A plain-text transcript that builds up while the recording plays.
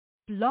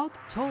Blog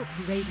Talk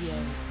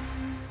Radio.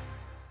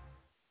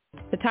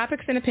 The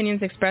topics and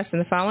opinions expressed in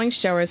the following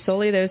show are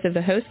solely those of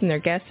the host and their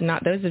guests and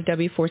not those of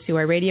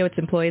W4CY Radio, its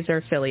employees, or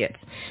affiliates.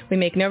 We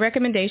make no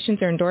recommendations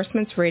or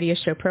endorsements for radio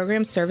show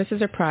programs,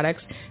 services, or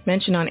products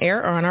mentioned on air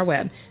or on our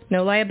web.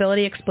 No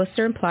liability, explicit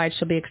or implied,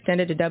 shall be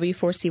extended to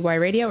W4CY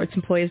Radio or its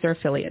employees or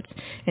affiliates.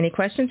 Any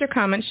questions or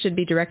comments should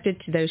be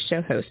directed to those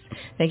show hosts.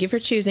 Thank you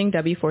for choosing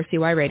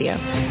W4CY Radio.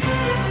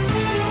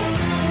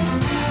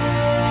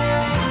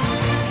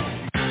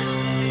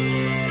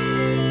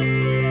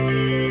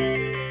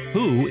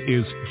 Who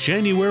is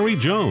January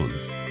Jones?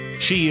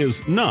 She is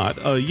not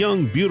a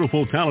young,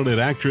 beautiful, talented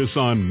actress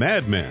on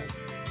Mad Men.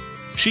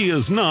 She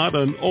is not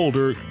an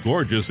older,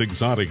 gorgeous,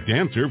 exotic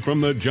dancer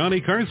from the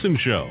Johnny Carson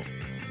show.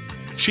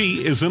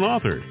 She is an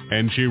author,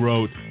 and she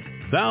wrote,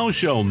 Thou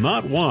Shalt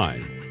Not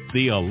Whine,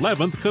 the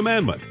 11th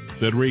Commandment,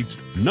 that reached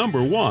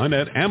 #1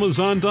 at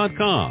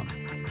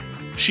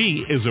Amazon.com.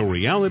 She is a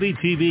reality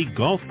TV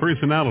golf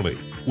personality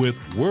with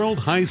World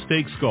High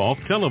Stakes Golf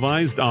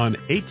televised on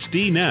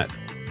HDNet.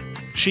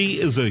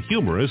 She is a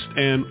humorist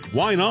and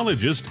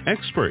winologist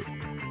expert.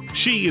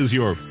 She is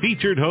your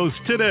featured host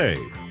today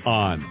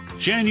on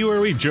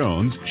January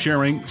Jones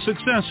Sharing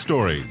Success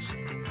Stories.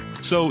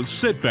 So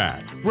sit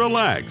back,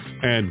 relax,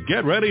 and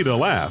get ready to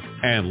laugh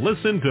and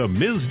listen to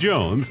Ms.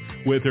 Jones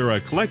with her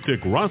eclectic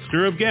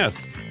roster of guests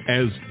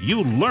as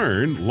you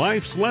learn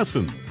life's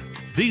lessons.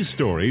 These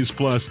stories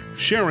plus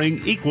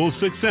sharing equals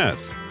success.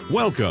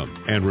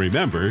 Welcome, and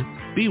remember,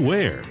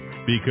 beware,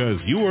 because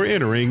you are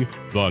entering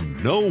the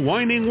no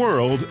whining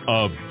world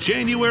of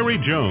January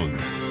Jones.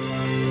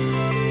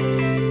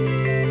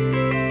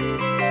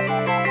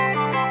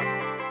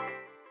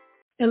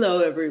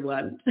 Hello,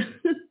 everyone.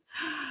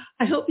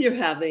 I hope you're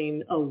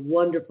having a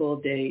wonderful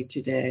day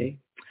today.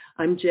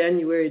 I'm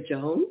January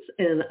Jones,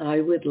 and I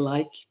would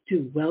like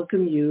to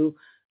welcome you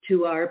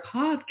to our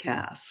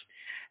podcast.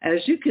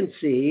 As you can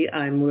see,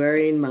 I'm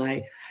wearing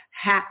my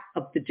hat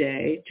of the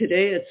day.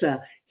 Today it's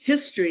a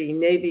history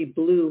navy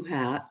blue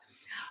hat.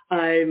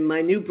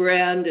 My new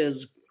brand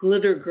is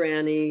Glitter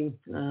Granny,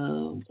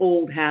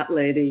 old hat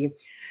lady.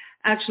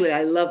 Actually,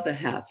 I love the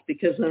hats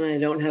because then I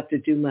don't have to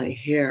do my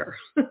hair.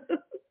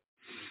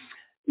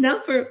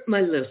 Now for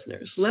my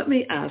listeners, let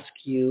me ask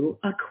you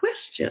a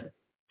question.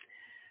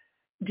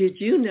 Did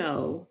you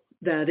know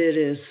that it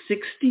is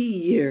 60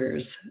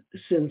 years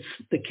since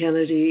the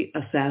Kennedy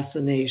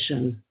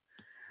assassination?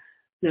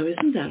 Now,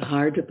 isn't that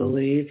hard to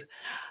believe?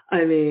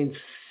 I mean,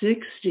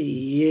 60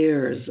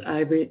 years.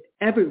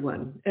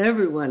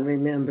 Everyone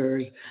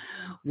remembers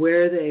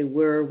where they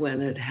were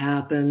when it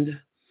happened.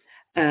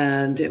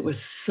 And it was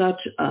such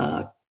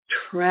a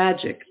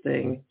tragic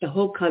thing. The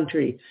whole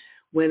country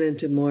went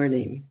into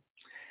mourning.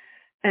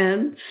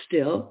 And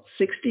still,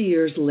 60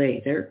 years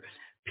later,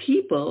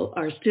 people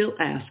are still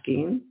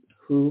asking,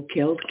 who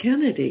killed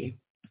Kennedy?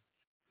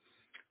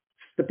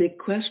 It's the big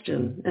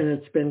question, and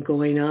it's been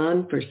going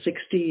on for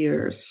 60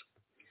 years.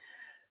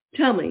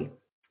 Tell me,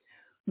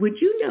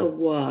 would you know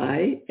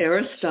why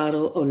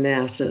Aristotle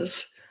Onassis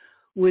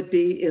would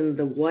be in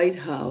the White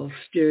House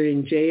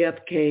during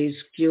JFK's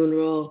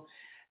funeral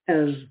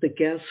as the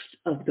guest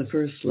of the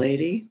First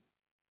Lady?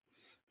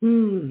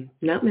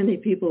 Not many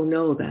people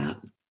know that.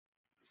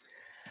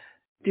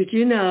 Did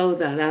you know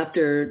that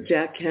after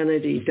Jack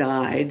Kennedy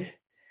died,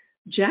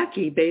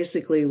 Jackie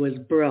basically was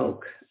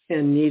broke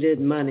and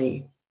needed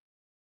money?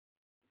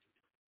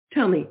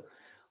 Tell me,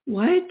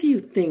 why do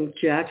you think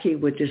Jackie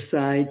would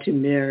decide to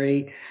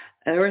marry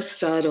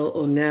Aristotle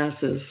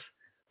Onassis,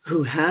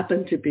 who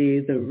happened to be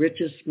the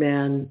richest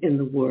man in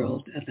the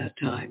world at that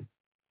time?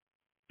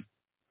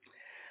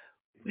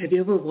 Have you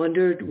ever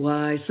wondered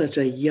why such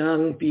a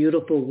young,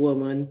 beautiful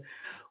woman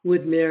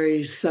would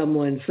marry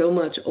someone so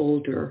much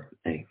older?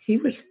 He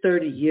was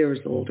 30 years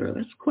older.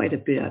 That's quite a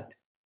bit.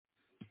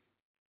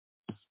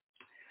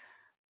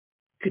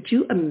 Could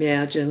you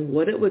imagine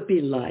what it would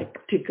be like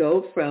to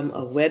go from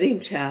a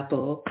wedding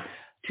chapel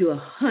to a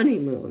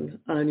honeymoon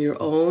on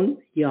your own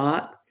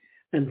yacht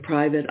and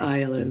private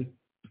island?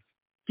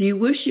 Do you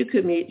wish you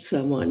could meet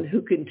someone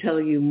who can tell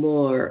you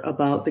more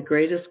about the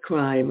greatest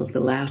crime of the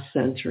last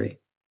century?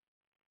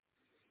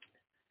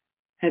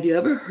 Have you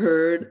ever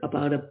heard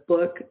about a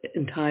book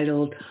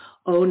entitled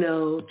Oh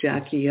No,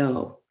 Jackie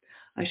O?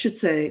 I should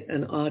say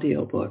an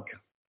audio book.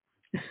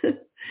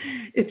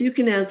 If you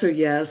can answer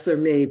yes or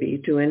maybe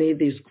to any of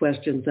these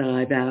questions that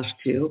I've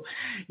asked you,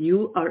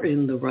 you are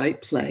in the right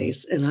place,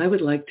 and I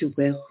would like to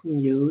welcome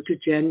you to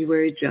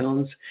January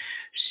Jones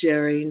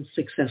Sharing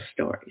Success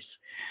Stories.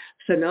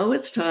 So now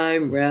it's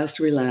time, rest,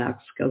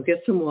 relax, go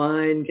get some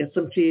wine, get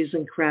some cheese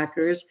and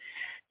crackers,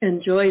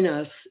 and join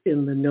us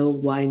in the no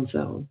wine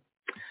zone.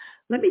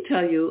 Let me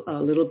tell you a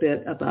little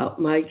bit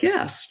about my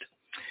guest.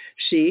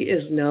 She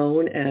is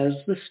known as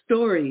the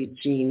Story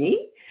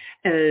Genie,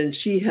 and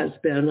she has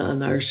been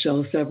on our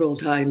show several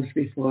times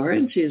before,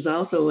 and she is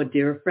also a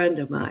dear friend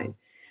of mine.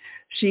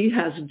 She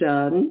has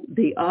done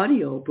the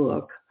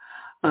audiobook,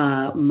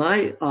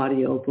 my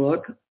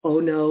audiobook,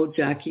 Oh No,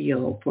 Jackie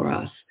O, for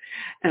us.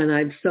 And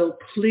I'm so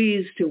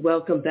pleased to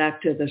welcome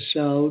back to the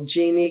show,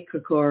 Genie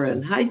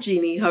Kokorin. Hi,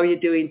 Genie. How are you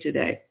doing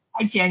today?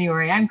 Hi,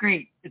 January. I'm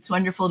great. It's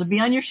wonderful to be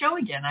on your show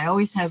again. I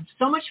always have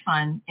so much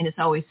fun, and it's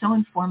always so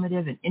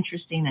informative and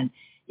interesting, and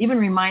even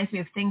reminds me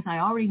of things I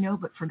already know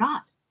but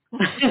forgot.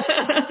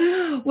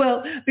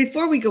 Well,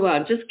 before we go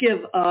on, just give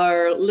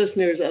our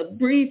listeners a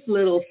brief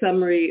little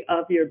summary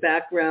of your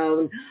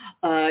background.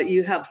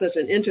 You have such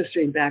an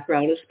interesting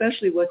background,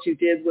 especially what you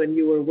did when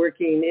you were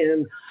working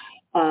in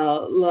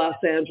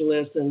Los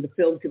Angeles and the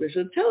Film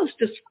Commission. Tell us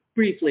just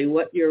briefly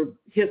what your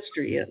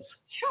history is.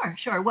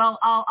 Sure. Well,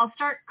 I'll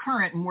start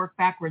current and work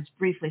backwards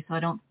briefly, so I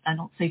don't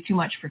say too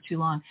much for too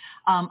long.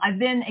 I've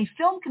been a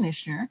film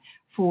commissioner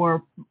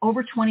for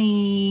over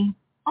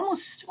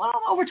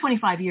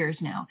 25 years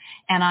now,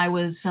 and I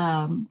was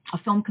a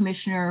film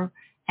commissioner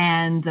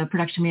and the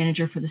production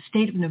manager for the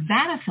State of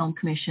Nevada Film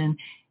Commission,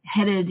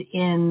 headed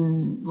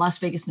in Las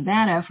Vegas,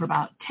 Nevada for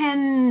about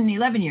 10,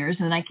 11 years.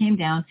 And then I came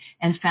down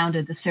and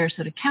founded the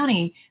Sarasota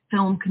County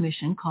Film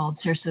Commission called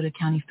Sarasota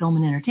County Film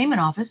and Entertainment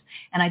Office.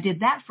 And I did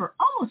that for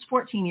almost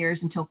 14 years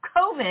until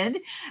COVID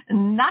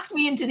knocked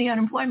me into the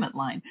unemployment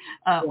line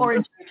or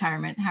into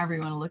retirement, however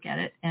you want to look at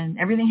it. And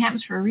everything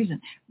happens for a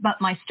reason. But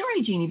my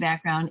story, Genie,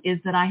 background is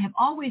that I have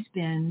always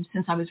been,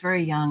 since I was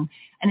very young,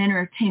 an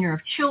entertainer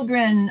of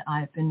children.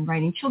 I've been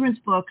writing children's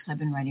books. I've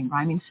been writing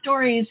rhyming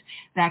stories.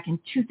 Back in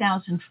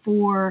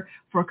 2004,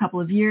 for a couple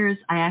of years,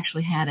 I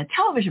actually had a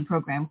television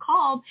program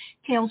called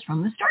Tales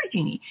from the Story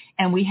Genie.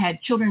 And we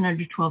had children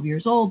under 12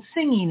 years old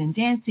singing and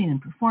dancing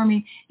and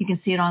performing. You can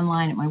see it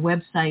online at my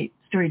website,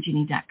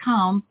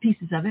 storygenie.com,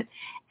 pieces of it.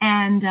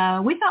 And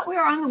we thought we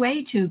were on the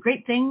way to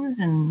great things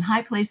and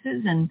high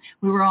places. And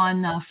we were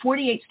on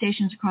 48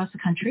 stations across the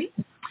country.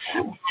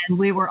 And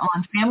we were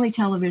on family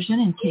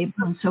television and cable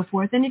and so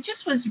forth. And it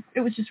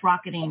was just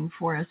rocketing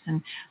for us.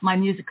 And my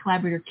music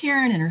collaborator,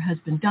 Karen, and her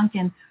husband,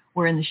 Duncan,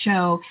 were in the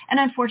show. And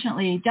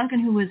unfortunately, Duncan,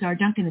 who was our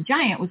Duncan the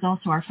Giant, was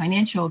also our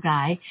financial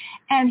guy.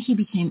 And he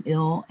became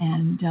ill,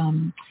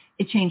 and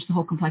it changed the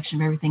whole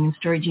complexion of everything. And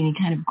Story Genie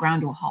kind of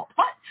ground to a halt.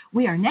 But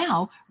we are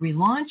now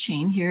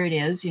relaunching. Here it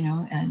is,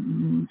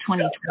 in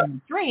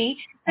 2023.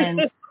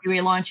 And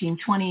we're launching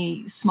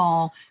 20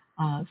 small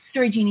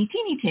Story Genie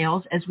Teeny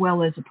Tales, as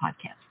well as a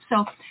podcast.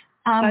 So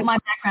my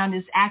background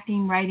is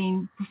acting,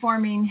 writing,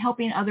 performing,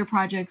 helping other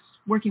projects,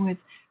 working with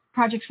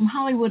projects from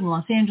Hollywood and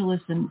Los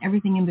Angeles and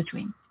everything in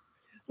between.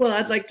 Well,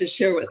 I'd like to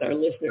share with our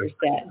listeners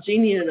that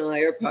Jeannie and I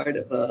are part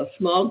of a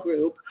small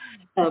group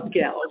of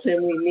gals,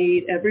 and we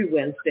meet every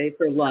Wednesday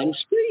for lunch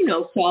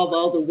to, solve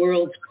all the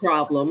world's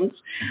problems.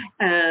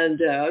 And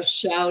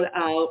shout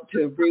out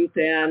to Ruth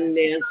Ann,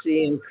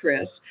 Nancy, and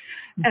Chris.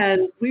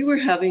 And we were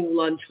having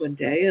lunch one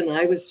day, and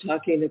I was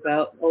talking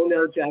about Oh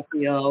No,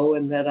 Jackie O,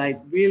 and that I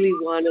really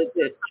wanted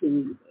to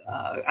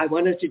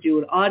do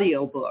an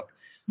audio book.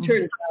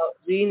 Turns out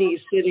Jeannie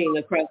sitting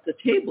across the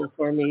table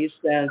for me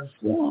says,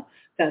 well,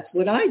 that's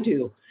what I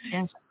do.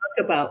 Yes.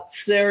 Talk about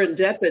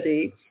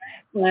serendipity.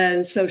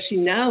 And so she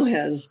now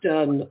has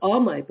done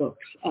all my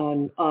books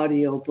on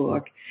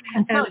audiobook.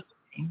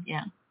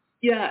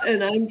 Yeah,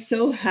 and I'm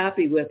so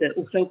happy with it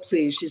and so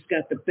pleased. She's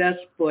got the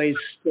best voice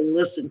to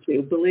listen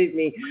to. Believe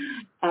me,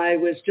 I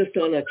was just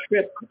on a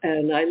trip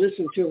and I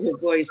listened to her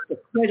voice for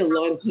quite a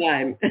long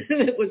time.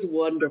 It was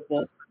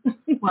wonderful.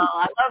 Well,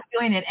 I love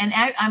doing it. And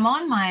I'm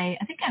on I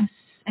think I'm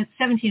at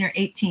 17 or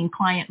 18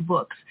 client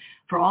books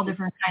for all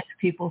different kinds of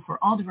people, for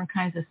all different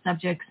kinds of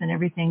subjects and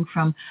everything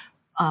from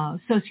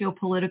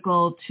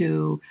socio-political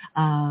to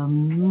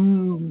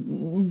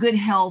good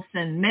health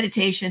and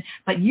meditation.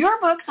 But your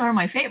books are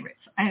my favorites.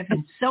 I have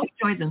so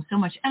enjoyed them so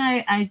much.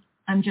 And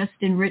I'm just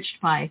enriched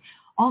by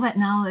all that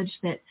knowledge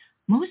that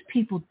most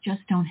people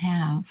just don't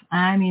have.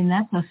 I mean,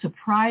 that's a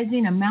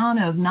surprising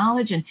amount of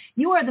knowledge. And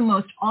you are the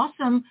most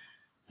awesome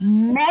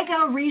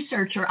mega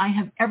researcher I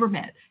have ever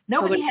met.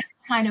 Nobody has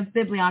the kind of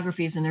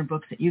bibliographies in their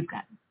books that you've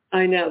got.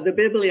 I know. The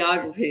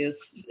bibliography is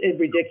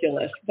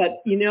ridiculous.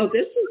 But,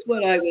 this is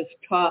what I was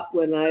taught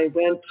when I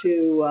went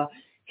to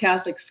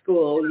Catholic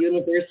school,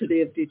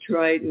 University of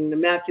Detroit, and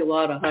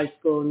Immaculata High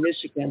School in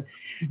Michigan,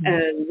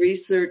 and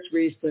research.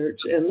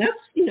 And that's,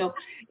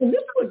 and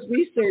this was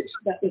research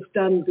that was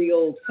done the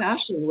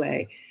old-fashioned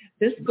way.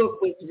 This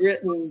book was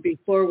written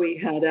before we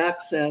had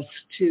access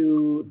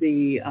to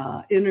the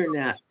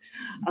Internet.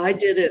 I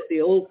did it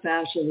the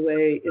old-fashioned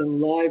way in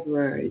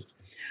libraries.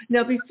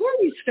 Now, before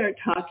we start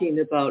talking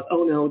about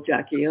Oh No,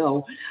 Jackie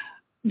O,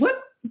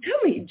 tell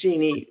me,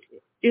 Jeannie,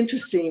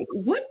 interesting,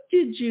 what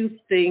did you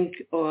think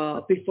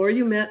before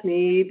you met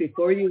me,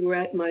 before you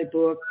read my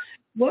book,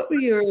 what were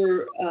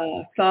your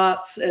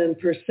thoughts and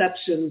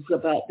perceptions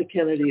about the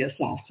Kennedy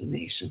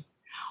assassination?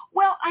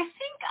 Well, I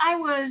think I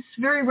was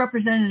very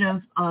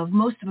representative of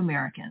most of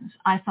Americans.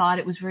 I thought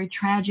it was very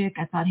tragic.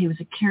 I thought he was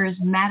a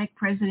charismatic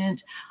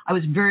president. I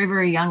was very,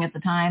 very young at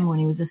the time when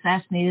he was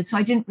assassinated, so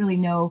I didn't really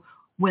know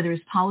whether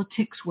his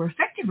politics were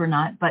effective or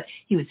not, but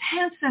he was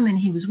handsome and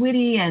he was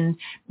witty, and,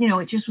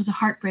 it just was a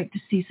heartbreak to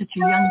see such a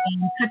young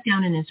man cut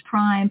down in his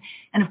prime.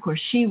 And of course,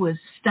 she was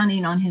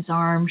stunning on his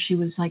arm. She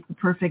was like the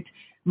perfect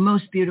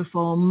most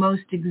beautiful,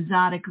 most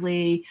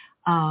exotically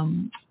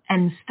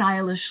and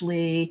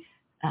stylishly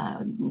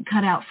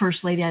cut out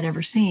first lady I'd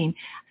ever seen.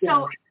 So it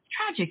was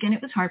tragic and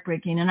it was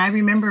heartbreaking. And I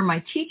remember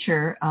my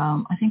teacher,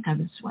 I think I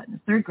was, in the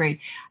third grade,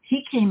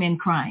 he came in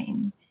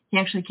crying. He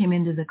actually came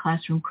into the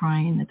classroom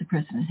crying that the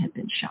president had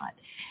been shot.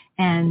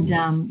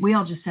 And we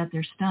all just sat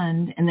there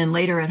stunned. And then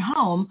later at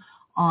home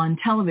on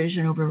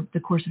television over the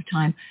course of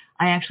time,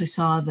 I actually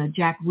saw the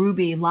Jack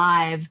Ruby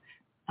live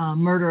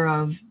murder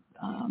of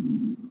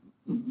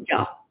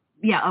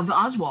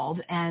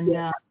Oswald. And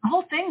the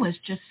whole thing was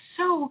just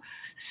so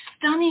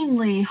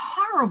stunningly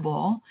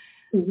horrible.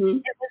 Mm-hmm.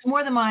 It was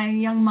more than my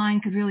young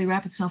mind could really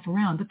wrap itself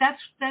around. But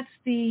that's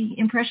the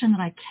impression that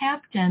I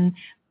kept, and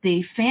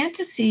the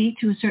fantasy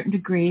to a certain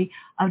degree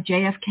of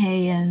JFK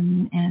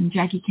and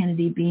Jackie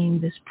Kennedy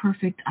being this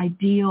perfect,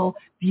 ideal,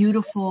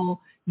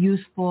 beautiful,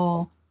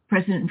 youthful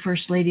president and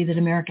first lady that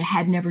America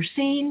had never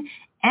seen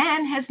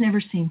and has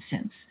never seen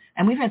since.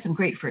 And we've had some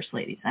great first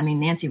ladies. I mean,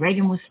 Nancy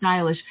Reagan was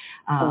stylish.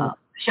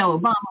 Michelle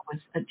Obama was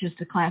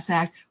just a class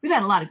act. We've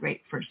had a lot of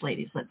great first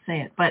ladies, let's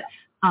say it. But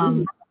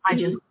I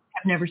just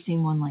have never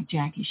seen one like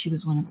Jackie. She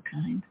was one of a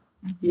kind.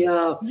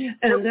 Yeah,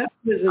 and that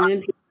was an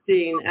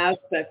interesting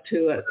aspect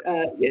to it.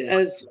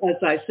 As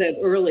I said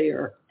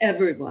earlier,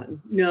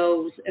 everyone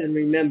knows and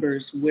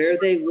remembers where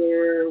they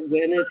were,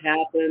 when it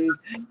happened,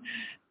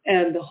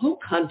 and the whole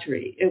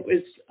country. It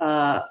was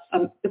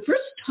the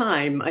first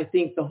time I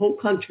think the whole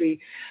country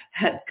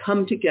had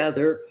come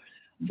together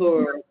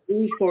for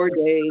 3-4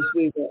 days.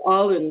 We were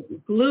all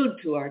glued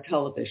to our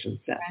television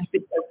sets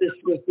because this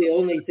was the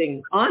only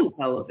thing on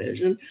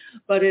television,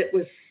 but it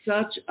was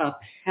such a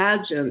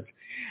pageant,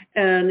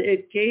 and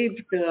it gave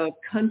the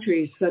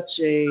country such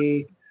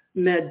a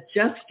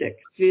majestic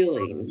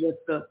feeling with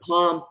the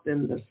pomp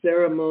and the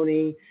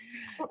ceremony.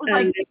 It was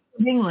like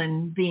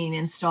England being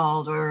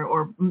installed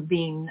or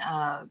being...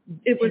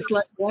 it was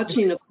like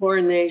watching a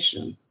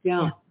coronation.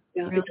 Yeah,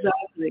 really.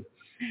 Exactly.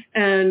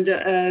 And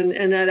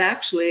that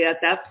actually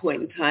at that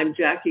point in time,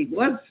 Jackie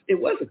was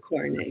a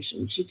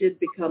coronation. She did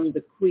become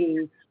the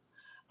queen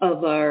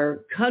of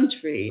our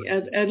country,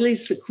 at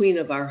least the queen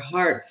of our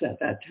hearts at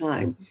that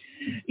time.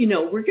 You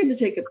know, we're going to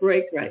take a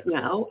break right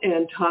now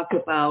and talk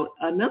about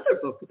another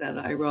book that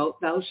I wrote,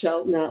 Thou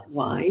Shalt Not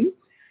Whine.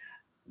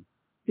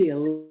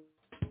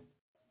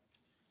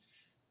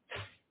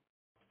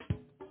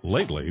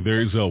 Lately,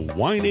 there's a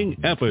whining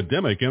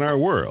epidemic in our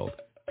world.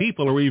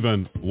 People are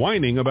even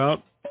whining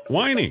about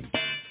whining.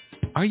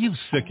 Are you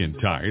sick and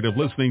tired of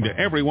listening to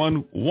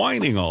everyone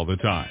whining all the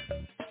time?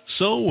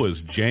 So was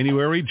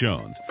January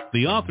Jones,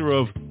 the author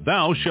of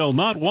Thou Shalt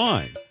Not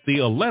Whine, the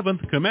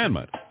 11th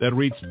commandment that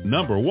reached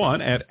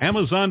 #1 at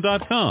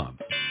Amazon.com.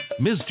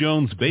 Ms.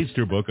 Jones based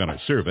her book on a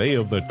survey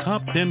of the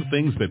top 10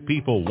 things that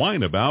people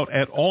whine about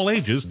at all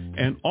ages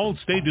and all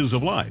stages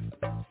of life.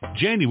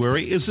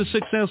 January is a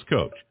success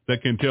coach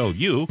that can tell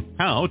you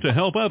how to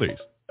help others.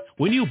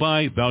 When you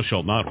buy Thou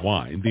Shalt Not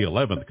Whine, the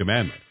 11th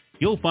commandment,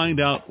 you'll find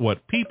out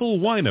what people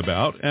whine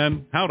about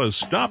and how to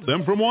stop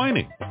them from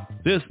whining.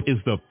 This is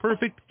the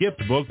perfect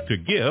gift book to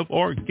give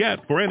or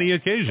get for any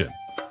occasion.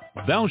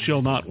 Thou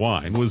Shalt Not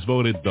Whine was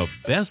voted the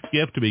best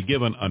gift to be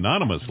given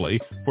anonymously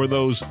for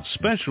those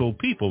special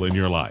people in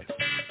your life.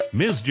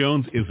 Ms.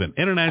 Jones is an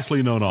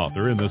internationally known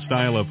author in the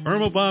style of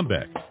Irma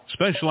Bombeck,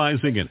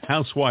 specializing in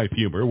housewife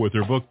humor, with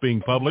her book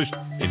being published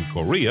in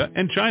Korea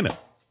and China.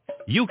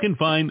 You can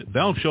find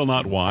Thou Shalt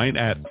Not Whine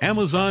at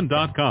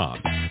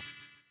Amazon.com.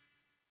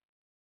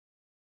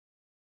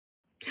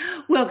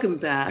 Welcome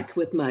back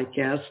with my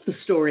guest, the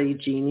story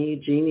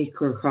Genie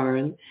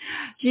Kurkaran.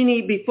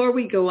 Genie, before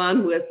we go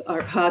on with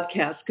our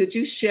podcast, could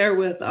you share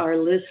with our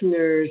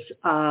listeners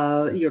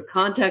your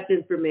contact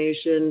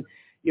information,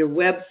 your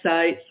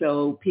website,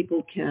 so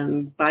people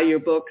can buy your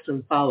books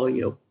and follow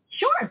you?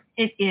 Sure.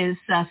 It is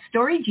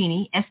Story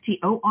Genie,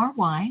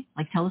 STORY,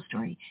 like tell a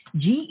story,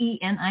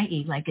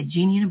 GENIE, like a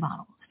genie in a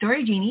bottle,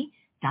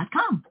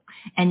 storygenie.com.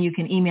 And you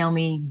can email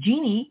me,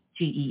 Genie,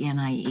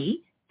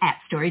 GENIE, at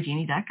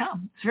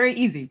storygenie.com. It's very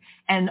easy.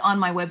 And on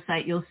my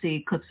website, you'll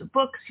see clips of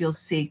books. You'll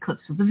see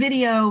clips of the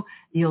video.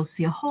 You'll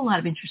see a whole lot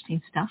of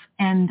interesting stuff.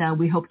 And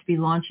we hope to be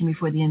launching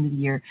before the end of the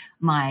year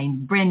my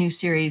brand new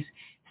series,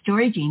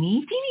 Story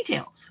Genie Teeny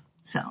Tales.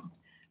 So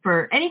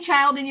for any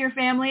child in your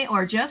family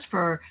or just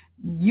for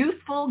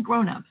youthful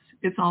grown-ups,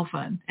 it's all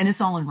fun. And it's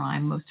all in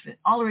rhyme, most of it.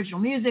 All original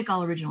music,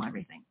 all original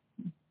everything.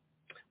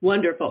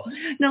 Wonderful.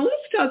 Now let's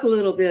talk a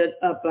little bit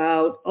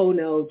about Oh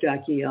No,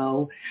 Jackie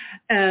O,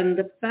 and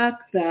the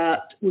fact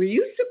that, were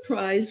you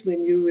surprised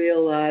when you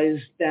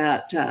realized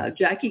that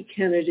Jackie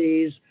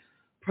Kennedy's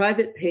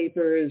private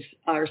papers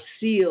are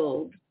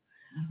sealed,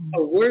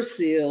 or were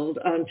sealed,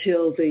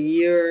 until the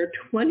year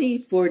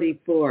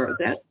 2044?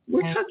 That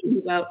we're talking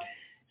about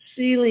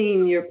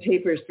sealing your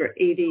papers for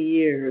 80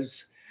 years.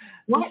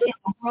 What in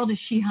the world is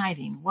she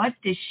hiding? What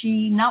does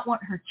she not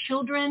want her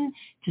children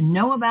to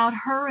know about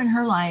her and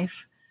her life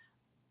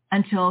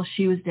until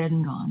she was dead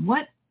and gone?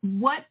 What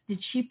did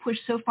she push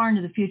so far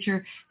into the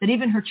future that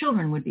even her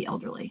children would be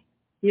elderly?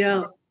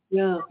 Yeah.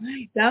 Yeah,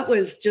 that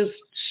was just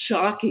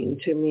shocking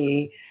to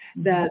me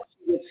that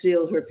she would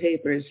seal her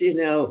papers.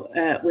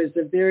 It was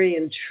a very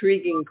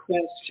intriguing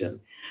question.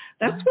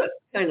 That's what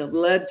kind of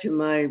led to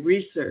my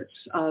research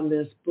on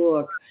this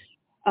book.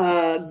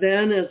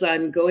 Then as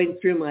I'm going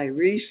through my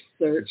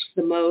research,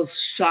 the most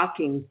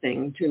shocking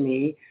thing to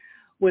me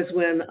was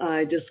when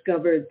I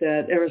discovered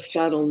that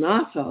Aristotle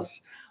Nassos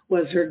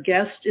was her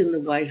guest in the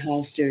White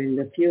House during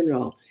the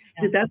funeral.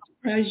 Yeah. Did that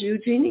surprise you,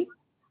 Jeannie?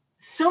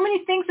 So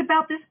many things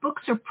about this book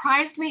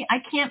surprised me. I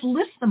can't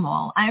list them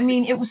all. I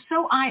mean, it was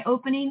so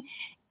eye-opening.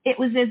 It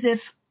was as if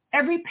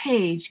every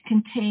page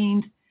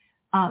contained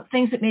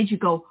things that made you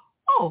go,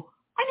 oh,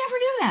 I never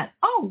knew that.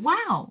 Oh,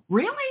 wow,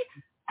 really?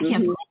 I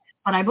can't believe it,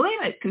 but I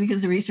believe it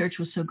because the research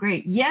was so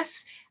great. Yes,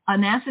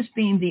 Onassis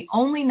being the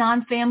only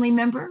non-family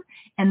member,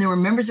 and there were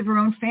members of her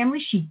own family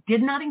she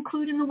did not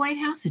include in the White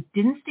House. It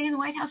didn't stay in the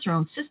White House, her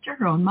own sister,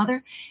 her own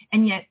mother.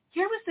 And yet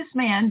here was this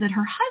man that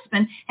her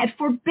husband had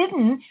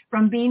forbidden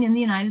from being in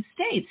the United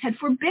States, had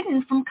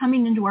forbidden from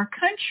coming into our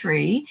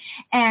country,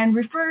 and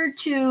referred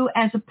to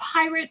as a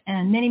pirate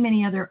and many,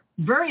 many other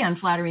very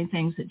unflattering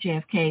things that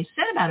JFK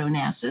said about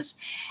Onassis.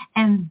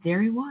 And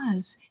there he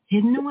was,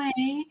 hidden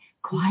away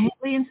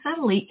quietly and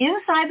subtly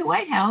inside the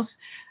White House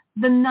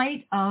the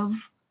night of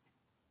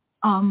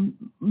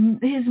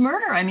his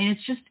murder. I mean,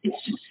 it's just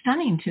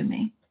stunning to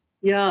me.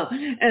 Yeah,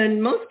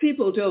 and most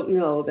people don't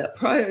know that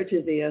prior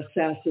to the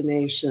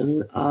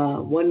assassination,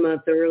 1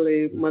 month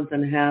early, month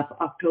and a half,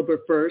 October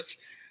 1st,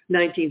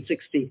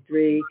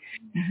 1963,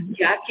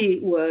 Jackie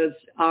was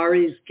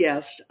Ari's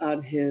guest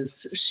on his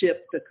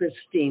ship, the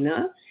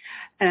Christina,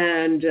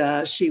 and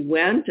she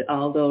went,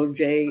 although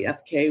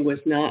JFK was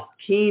not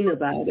keen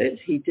about it.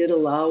 He did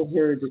allow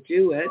her to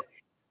do it.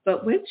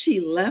 But when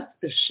she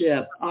left the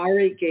ship,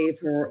 Ari gave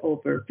her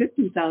over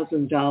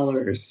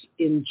 $50,000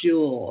 in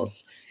jewels.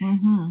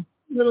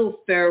 Little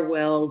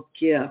farewell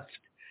gift.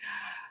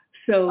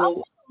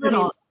 So a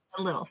little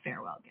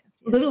farewell gift.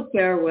 Yeah. Little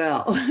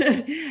farewell.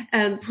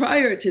 And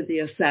prior to the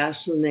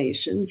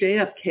assassination,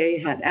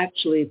 JFK had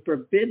actually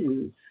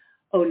forbidden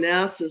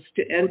Onassis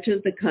to enter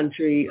the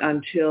country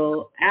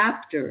until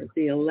after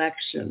the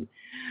election.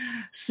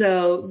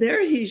 So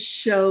there he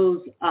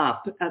shows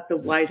up at the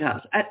White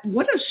House.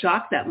 What a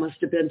shock that must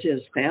have been to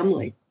his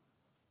family.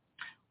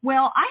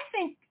 Well, I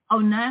think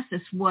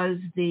Onassis was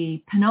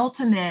the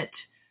penultimate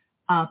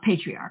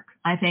patriarch.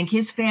 I think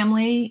his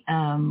family,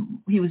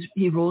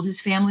 he ruled his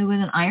family with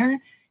an iron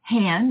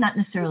hand, not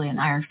necessarily an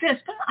iron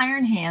fist, but an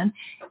iron hand.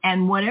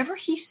 And whatever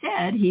he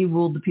said, he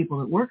ruled the people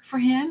that worked for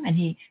him. And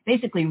he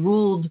basically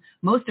ruled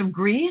most of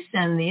Greece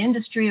and the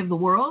industry of the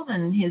world.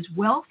 And his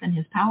wealth and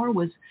his power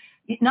was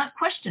not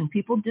questioned.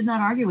 People did not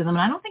argue with him.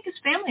 And I don't think his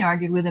family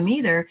argued with him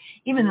either,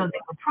 even though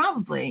they were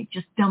probably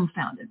just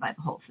dumbfounded by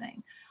the whole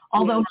thing.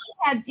 Although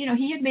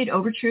he had made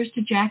overtures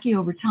to Jackie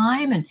over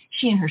time, and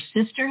she and her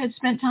sister had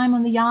spent time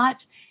on the yacht.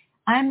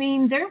 I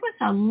mean, there was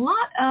a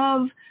lot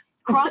of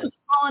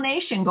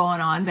cross-pollination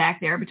going on back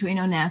there between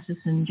Onassis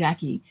and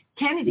Jackie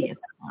Kennedy at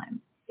that time.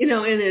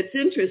 And it's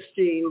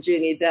interesting,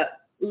 Jeannie,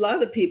 that a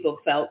lot of people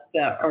felt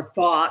that or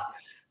thought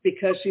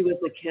because she was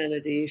a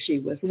Kennedy, she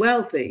was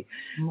wealthy.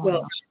 Wow.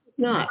 Well, she was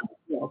not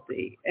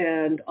wealthy.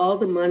 And all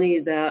the money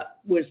that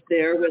was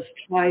there was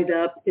tied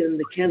up in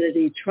the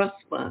Kennedy trust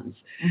funds.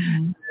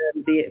 And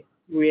the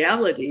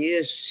reality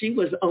is she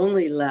was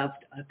only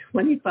left a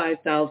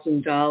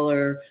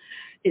 $25,000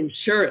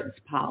 insurance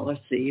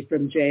policy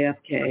from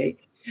JFK,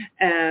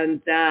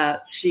 and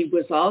that she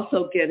was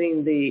also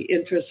getting the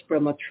interest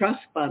from a trust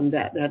fund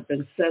that had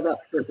been set up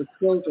for the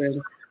children,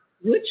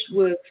 which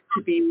was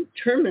to be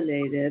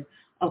terminated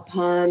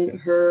upon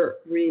her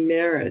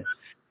remarriage.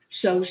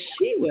 So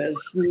she was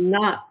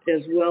not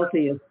as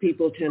wealthy as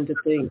people tend to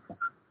think.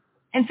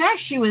 In fact,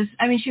 she was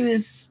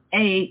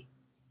a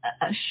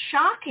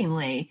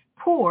shockingly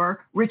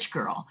poor rich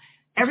girl.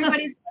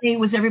 Everybody's money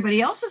was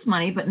everybody else's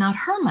money, but not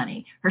her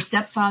money. Her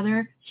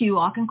stepfather, Hugh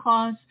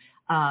Auchincloss,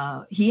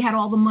 he had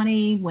all the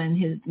money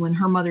when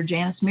her mother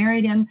Janice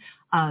married him.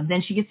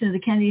 Then she gets into the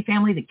Kennedy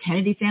family. The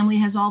Kennedy family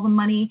has all the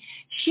money.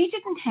 She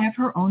didn't have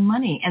her own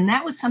money, and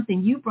that was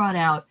something you brought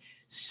out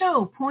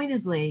so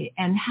pointedly,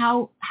 and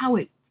how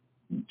it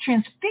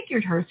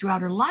transfigured her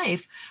throughout her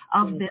life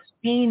of this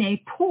being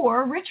a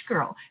poor rich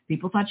girl.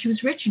 People thought she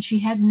was rich and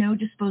she had no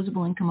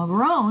disposable income of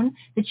her own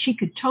that she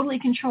could totally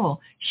control.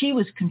 She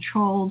was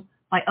controlled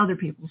by other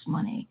people's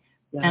money.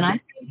 Yeah. And I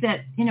think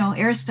that,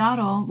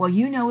 Aristotle, well,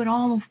 you know it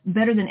all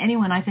better than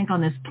anyone, I think, on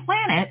this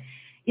planet.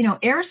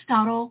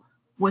 Aristotle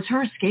was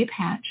her escape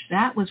hatch.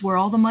 That was where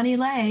all the money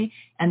lay.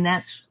 And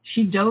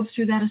she dove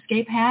through that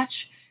escape hatch,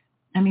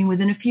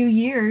 within a few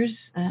years.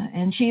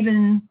 And she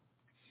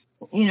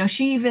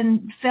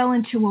even fell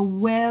into a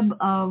web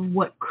of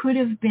what could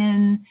have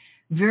been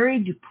very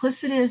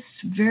duplicitous,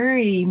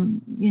 very,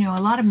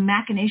 a lot of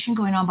machination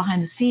going on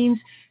behind the scenes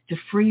to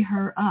free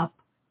her up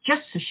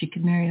just so she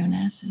could marry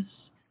Onassis.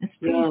 It's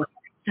pretty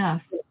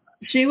stuff.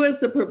 She was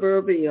the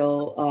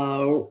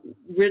proverbial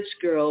rich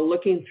girl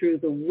looking through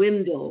the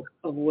window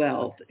of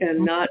wealth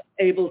and not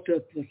able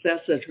to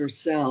possess it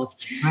herself.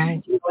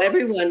 Right. You know,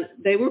 everyone,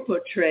 they were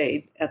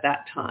portrayed at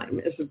that time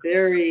as a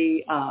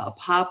very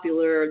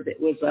popular, it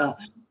was a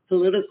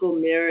political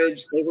marriage.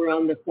 They were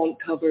on the front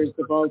covers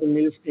of all the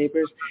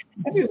newspapers.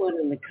 Everyone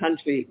in the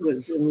country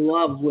was in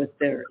love with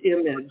their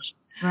image.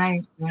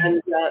 Right.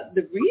 And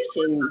the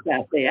reason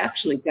that they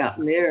actually got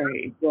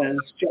married was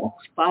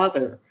Jack's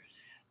father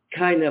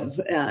kind of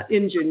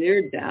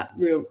engineered that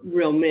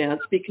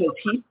romance because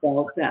he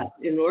felt that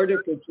in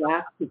order for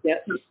Jack to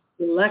get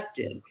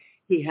elected,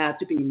 he had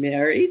to be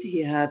married.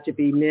 He had to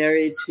be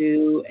married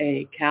to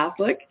a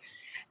Catholic,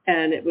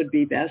 and it would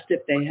be best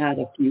if they had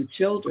a few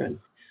children.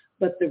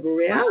 But the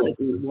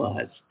reality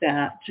was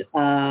that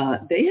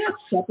they had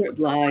separate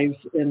lives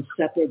in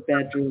separate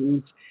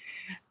bedrooms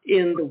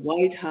in the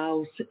White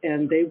House,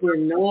 and they were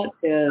not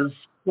as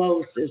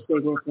close as they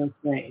were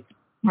portrayed.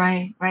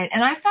 Right, right.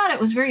 And I thought it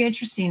was very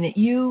interesting that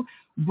you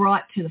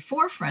brought to the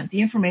forefront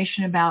the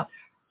information about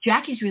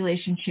Jackie's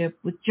relationship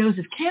with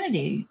Joseph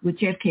Kennedy, with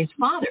JFK's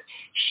father.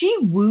 She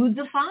wooed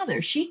the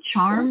father. She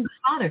charmed the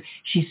father.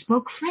 She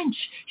spoke French.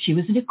 She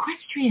was an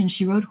equestrian.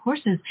 She rode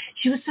horses.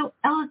 She was so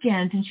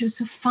elegant and she was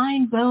so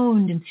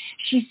fine-boned, and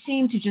she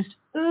seemed to just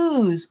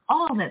ooze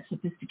all that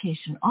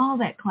sophistication, all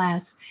that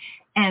class.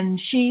 And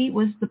she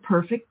was the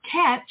perfect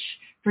catch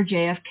for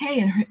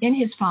JFK in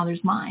his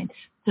father's mind.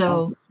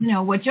 So, you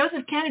know, what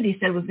Joseph Kennedy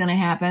said was going to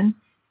happen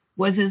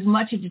was as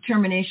much a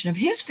determination of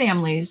his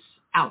family's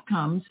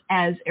outcomes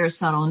as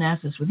Aristotle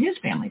Onassis with his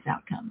family's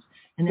outcomes.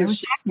 And there was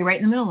Jackie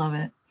right in the middle of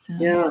it. So.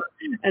 Yeah.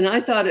 And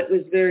I thought it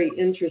was very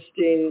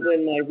interesting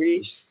when my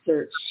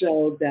research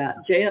showed that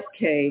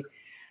JFK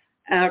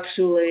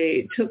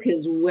actually took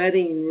his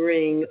wedding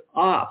ring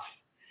off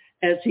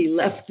as he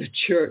left the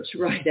church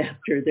right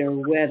after their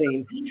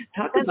wedding.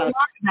 Talk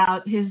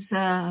about his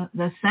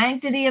the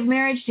sanctity of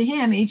marriage to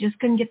him. He just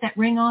couldn't get that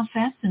ring off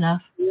fast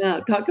enough.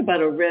 Yeah, talk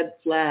about a red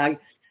flag.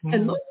 Mm-hmm.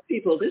 And most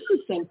people, this is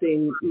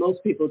something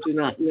most people do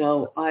not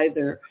know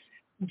either.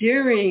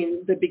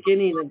 During the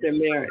beginning of their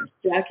marriage,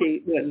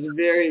 Jackie was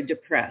very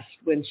depressed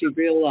when she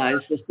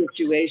realized the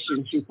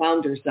situation she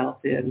found herself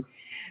in.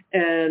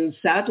 And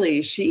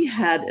sadly, she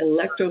had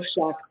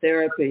electroshock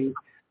therapy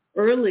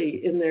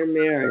early in their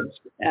marriage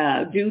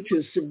due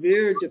to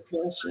severe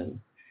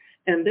depression.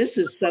 And this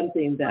is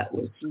something that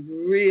was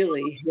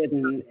really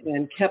hidden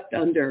and kept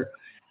under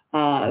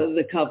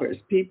the covers.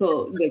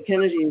 People, the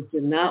Kennedys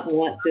did not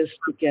want this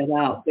to get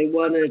out. They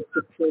wanted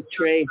to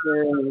portray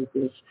her as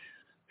this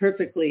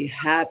perfectly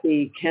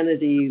happy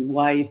Kennedy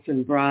wife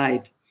and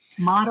bride.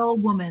 Model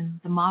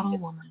woman, the model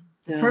woman,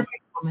 the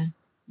perfect woman.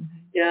 Mm-hmm.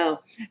 Yeah.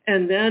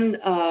 And then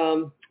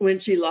when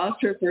she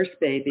lost her first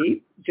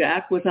baby,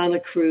 Jack was on a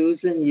cruise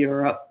in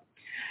Europe,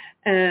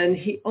 and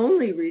he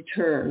only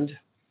returned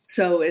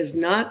so as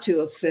not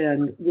to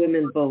offend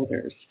women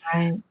voters.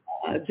 Right.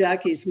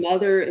 Jackie's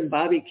mother and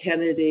Bobby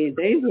Kennedy,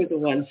 they were the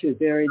ones who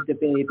buried the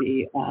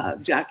baby.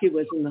 Jackie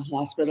was in the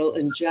hospital,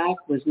 and Jack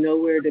was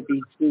nowhere to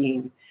be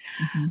seen.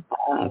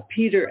 Mm-hmm.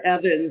 Peter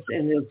Evans,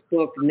 in his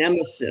book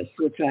Nemesis,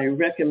 which I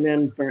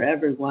recommend for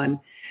everyone,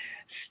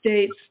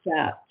 states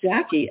that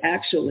Jackie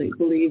actually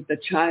believed the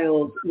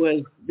child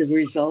was the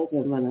result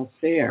of an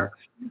affair,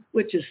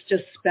 which is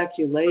just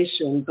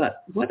speculation,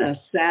 but what a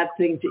sad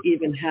thing to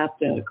even have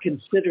to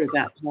consider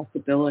that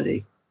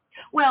possibility.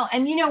 Well,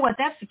 and you know what?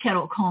 That's the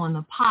kettle calling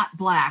the pot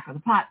black, or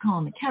the pot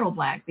calling the kettle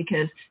black,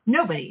 because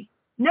nobody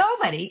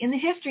in the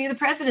history of the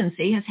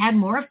presidency has had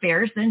more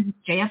affairs than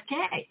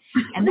JFK.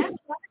 And that's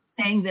one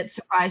thing that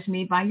surprised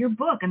me by your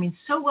book. I mean,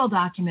 so well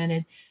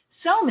documented,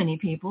 so many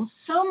people,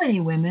 so many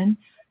women,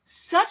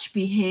 such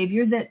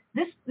behavior that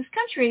this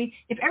country,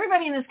 if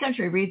everybody in this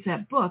country reads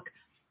that book,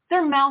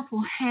 their mouth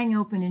will hang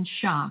open in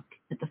shock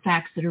at the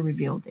facts that are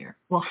revealed there.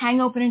 Will hang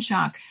open in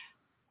shock.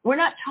 We're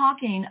not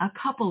talking a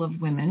couple of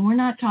women. We're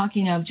not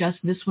talking of just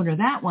this one or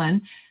that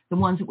one, the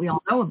ones that we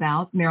all know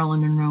about,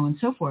 Marilyn Monroe and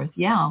so forth.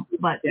 Yeah,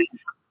 but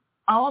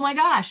oh my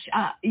gosh,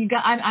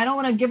 I don't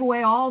want to give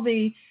away all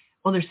the.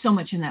 Well, there's so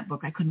much in that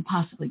book. I couldn't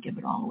possibly give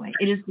it all away.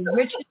 It is the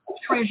richest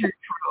treasure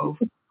trove.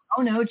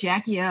 Oh, no,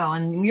 Jackie O.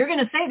 And you're going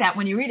to say that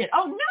when you read it.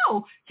 Oh,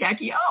 no,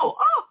 Jackie O.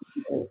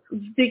 Oh.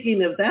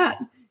 Speaking of that,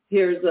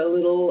 here's a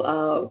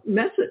little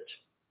message.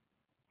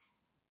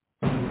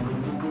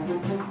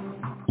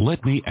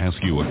 Let me ask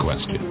you a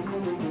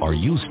question. Are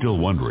you still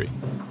wondering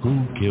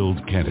who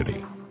killed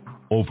Kennedy?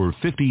 Over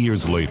 50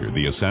 years later,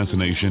 the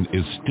assassination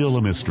is still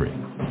a mystery.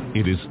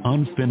 It is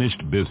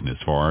unfinished business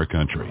for our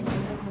country.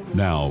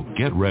 Now,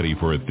 get ready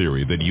for a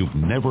theory that you've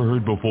never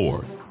heard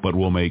before, but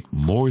will make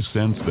more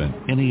sense than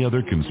any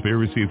other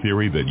conspiracy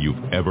theory that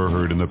you've ever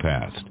heard in the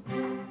past.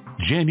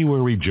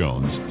 January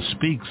Jones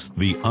speaks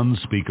the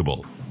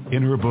unspeakable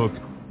in her book,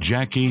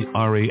 Jackie,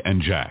 Ari,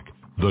 and Jack,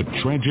 the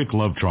tragic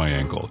love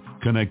triangle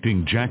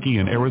connecting Jackie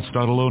and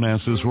Aristotle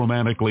Onassis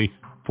romantically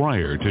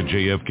prior to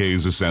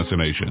JFK's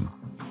assassination.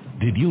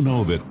 Did you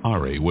know that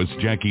Ari was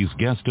Jackie's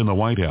guest in the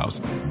White House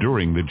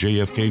during the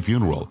JFK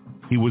funeral?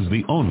 He was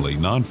the only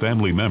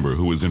non-family member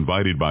who was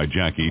invited by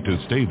Jackie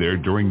to stay there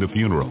during the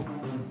funeral.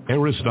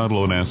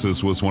 Aristotle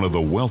Onassis was one of the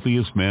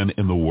wealthiest men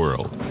in the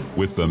world,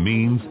 with the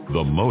means,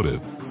 the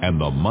motive, and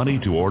the money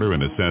to order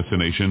an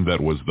assassination that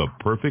was the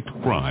perfect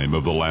crime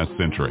of the last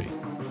century.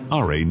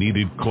 Ari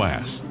needed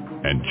class,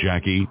 and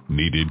Jackie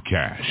needed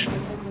cash.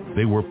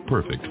 They were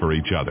perfect for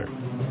each other.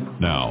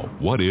 Now,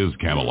 what is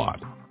Camelot?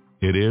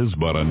 It is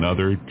but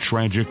another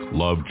tragic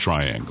love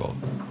triangle.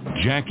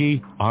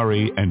 Jackie,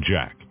 Ari, and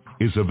Jack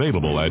is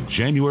available at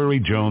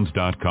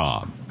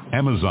JanuaryJones.com,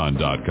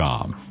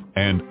 Amazon.com,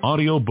 and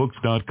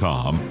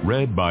audiobooks.com,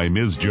 read by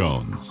Ms.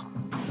 Jones.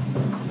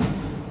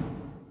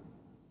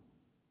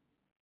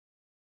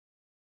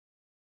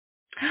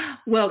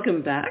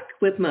 Welcome back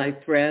with my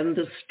friend,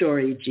 the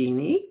story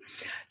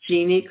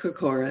Genie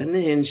Corcoran,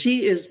 and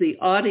she is the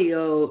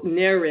audio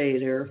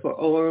narrator for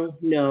Oh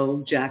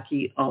No,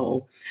 Jackie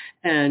O.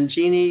 And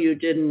Genie, you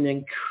did an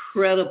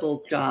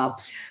incredible job.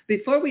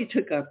 Before we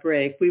took our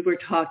break, we were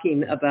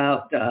talking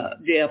about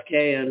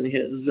JFK and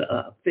his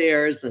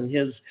affairs and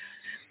his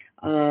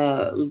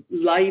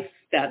life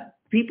that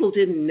people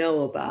didn't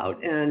know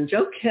about. And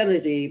Joe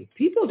Kennedy,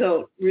 people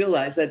don't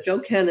realize that Joe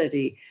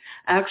Kennedy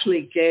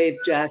actually gave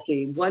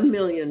Jackie $1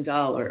 million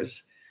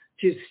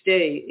to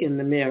stay in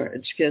the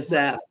marriage, because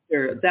at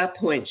that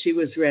point she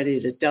was ready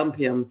to dump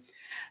him.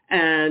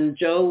 And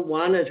Joe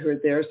wanted her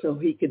there so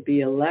he could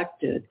be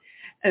elected.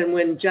 And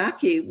when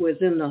Jackie was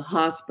in the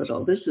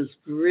hospital, this has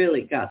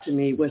really got to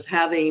me, was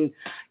having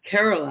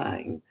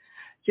Caroline.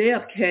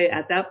 JFK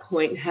at that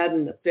point had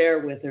an affair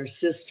with her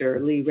sister,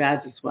 Lee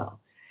Radziwill.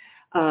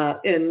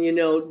 And, you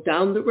know,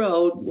 down the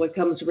road, what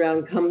comes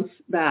around comes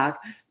back.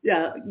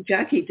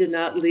 Jackie did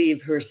not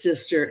leave her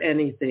sister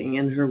anything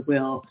in her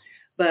will,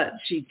 but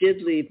she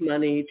did leave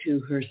money to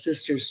her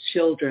sister's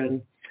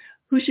children,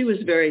 who she was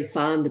very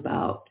fond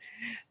about.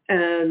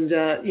 And,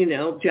 you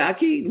know,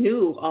 Jackie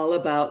knew all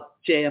about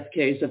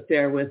JFK's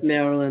affair with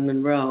Marilyn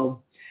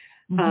Monroe.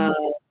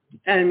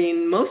 Mm-hmm. I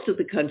mean, most of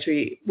the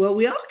country, well,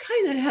 we all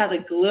kind of had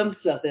a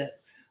glimpse of it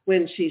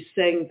when she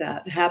sang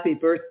that Happy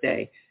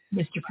Birthday.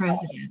 Mr.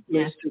 President,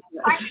 yes.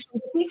 The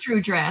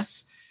see-through dress.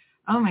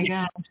 Oh, my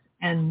God.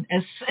 And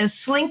as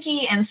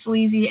slinky and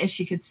sleazy as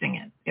she could sing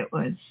it. It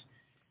was.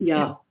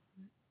 Yeah.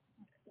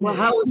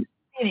 Well,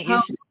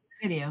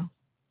 video.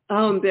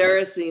 How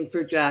embarrassing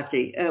for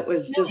Jackie. It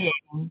was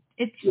humiliating.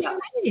 It's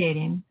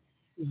humiliating.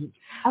 Mm-hmm.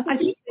 I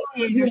think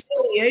the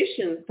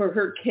humiliation for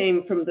her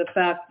came from the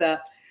fact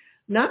that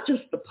not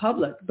just the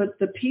public, but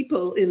the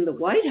people in the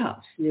White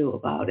House knew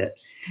about it.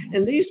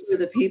 And these were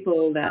the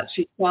people that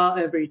she saw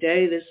every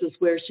day. This is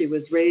where she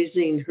was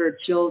raising her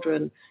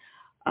children.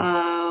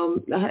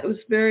 It was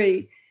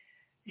very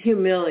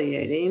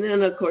humiliating.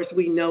 And of course,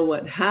 we know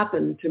what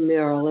happened to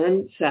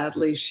Marilyn.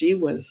 Sadly, she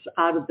was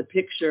out of the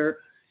picture.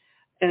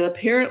 And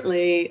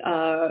apparently,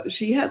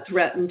 she had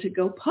threatened to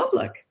go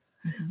public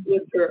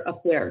with her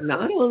affair,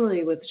 not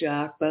only with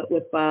Jack, but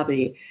with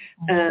Bobby.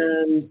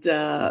 And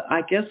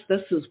I guess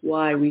this is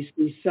why we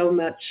see so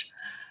much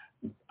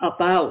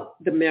about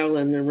the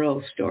Marilyn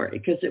Monroe story,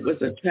 because it was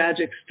a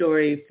tragic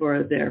story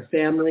for their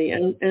family.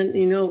 And,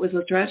 you know, it was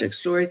a tragic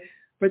story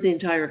for the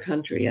entire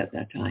country at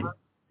that time.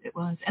 It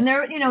was. And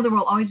there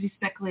will always be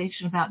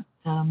speculation about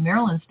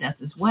Marilyn's death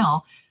as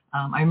well.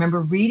 I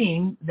remember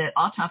reading that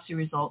autopsy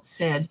results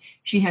said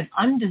she had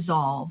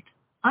undissolved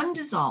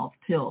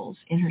pills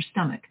in her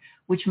stomach,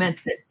 which meant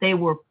that they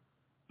were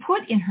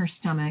put in her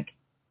stomach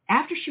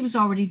after she was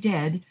already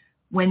dead,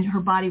 when her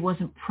body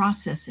wasn't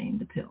processing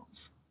the pills.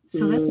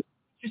 So that's an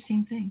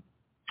interesting thing.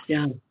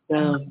 Yeah.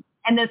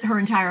 And that her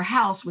entire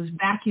house was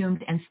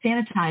vacuumed and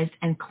sanitized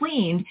and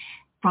cleaned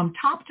from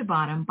top to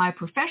bottom by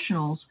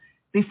professionals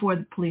before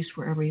the police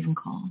were ever even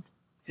called.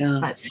 Yeah.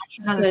 But that's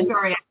another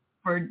story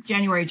for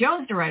January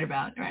Jones to write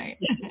about, right?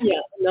 Yeah,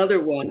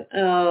 another one.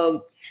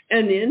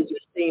 And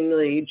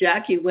interestingly,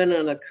 Jackie went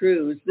on a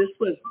cruise. This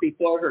was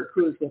before her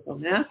cruise with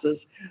Onassis,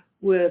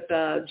 with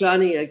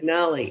Johnny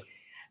Agnelli,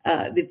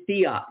 the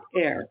Fiat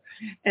Air.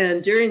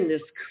 And during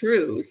this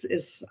cruise,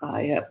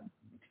 I have,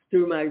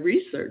 through my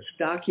research,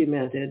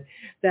 documented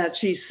that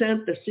she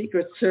sent the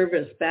Secret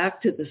Service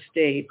back to the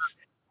States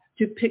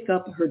to pick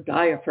up her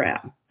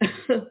diaphragm.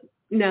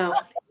 Now,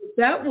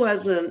 that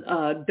wasn't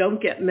a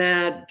don't get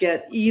mad,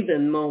 get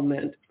even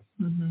moment.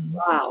 Mm-hmm.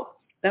 Wow.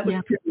 That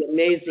was pretty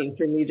amazing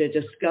for me to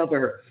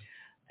discover.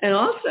 And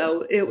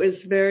also, it was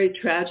very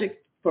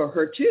tragic for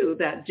her, too,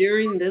 that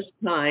during this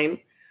time,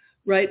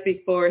 right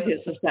before his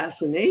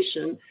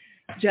assassination,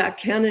 Jack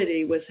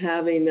Kennedy was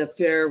having an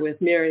affair with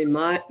Mary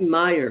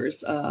Myers.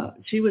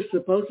 She was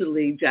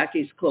supposedly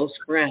Jackie's close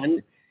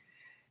friend.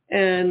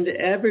 And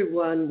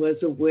everyone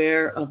was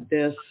aware of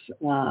this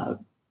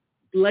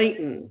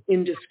blatant,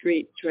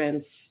 indiscreet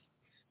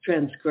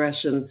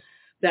transgression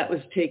that was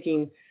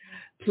taking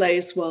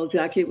place while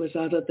Jackie was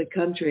out of the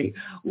country.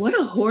 What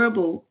a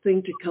horrible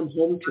thing to come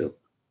home to.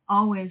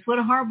 Always. What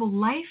a horrible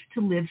life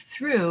to live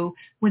through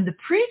when the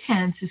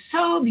pretense is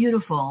so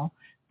beautiful,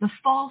 the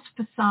false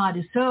facade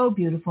is so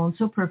beautiful and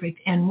so perfect,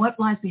 and what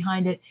lies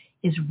behind it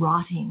is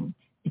rotting.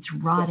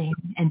 it's rotting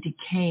and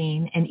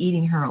decaying and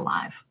eating her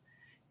alive.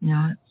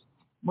 I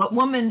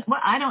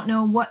don't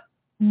know what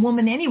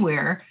woman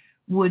anywhere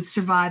would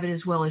survive it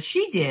as well as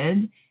she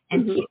did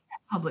and keep that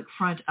public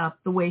front up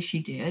the way she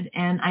did.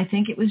 And I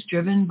think it was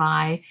driven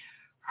by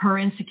her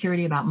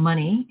insecurity about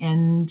money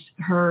and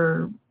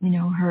her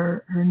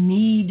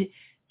need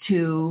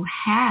to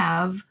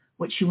have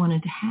what she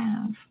wanted to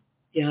have.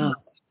 Yeah.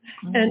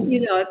 And,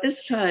 at this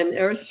time,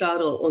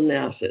 Aristotle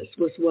Onassis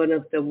was one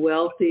of the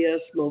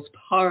wealthiest, most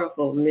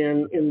powerful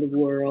men in the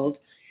world.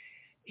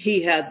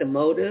 He had the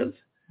motive,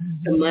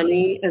 the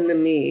money, and the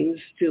means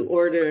to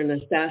order an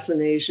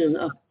assassination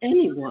of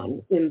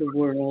anyone in the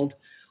world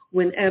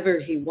whenever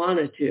he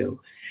wanted to.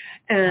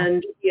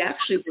 And he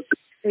actually was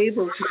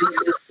able to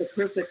commit the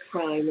perfect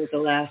crime of the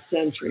last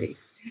century.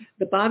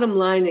 The bottom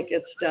line, it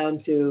gets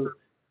down to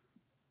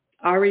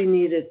Ari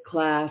needed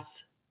class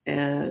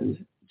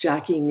and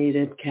Jackie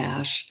needed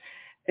cash,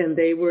 and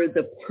they were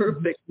the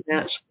perfect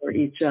match for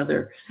each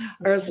other.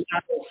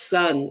 Aristotle's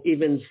son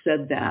even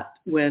said that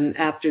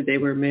after they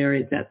were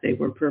married, that they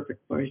were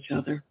perfect for each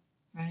other.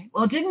 Right.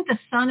 Well, didn't the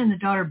son and the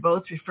daughter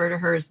both refer to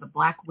her as the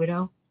Black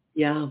Widow?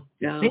 Yeah.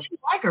 They didn't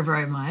like her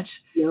very much.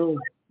 No.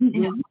 What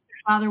their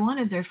father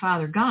wanted, their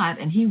father got,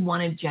 and he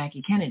wanted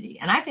Jackie Kennedy.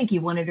 And I think he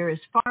wanted her as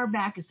far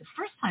back as the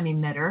first time he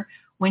met her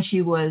when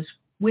she was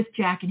with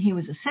Jack and he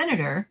was a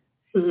senator.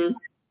 Mm-hmm.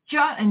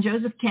 And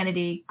Joseph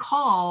Kennedy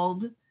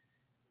called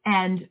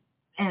and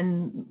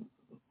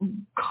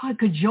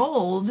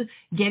cajoled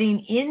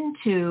getting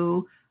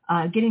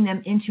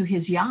them into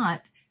his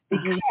yacht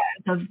because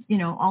of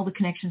all the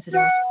connections that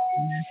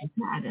Aristotle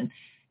had.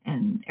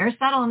 And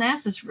Aristotle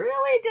Onassis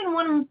really didn't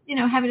want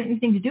him having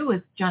anything to do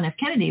with John F.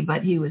 Kennedy,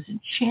 but he was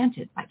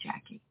enchanted by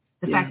Jackie.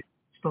 The fact that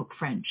she spoke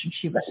French and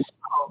she was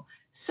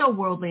so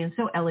worldly and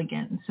so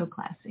elegant and so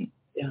classy.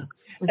 Yeah.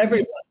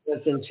 Everyone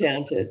was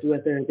enchanted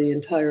with her. The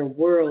entire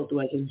world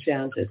was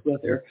enchanted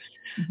with her.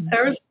 Mm-hmm.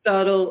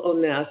 Aristotle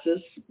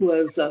Onassis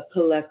was a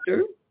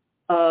collector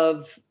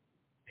of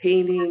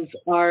paintings,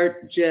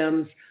 art,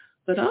 gems,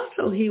 but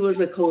also he was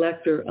a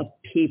collector of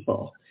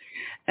people.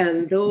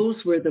 And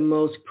those were the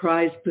most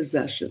prized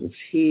possessions.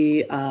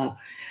 He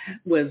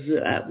was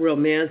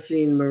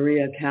romancing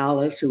Maria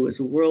Callas, who was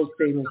a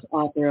world-famous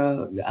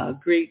opera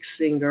Greek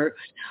singer.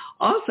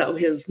 Also,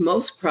 his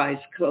most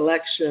prized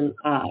person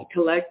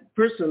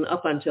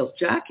up until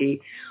Jackie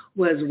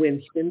was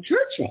Winston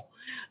Churchill.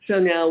 So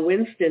now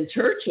Winston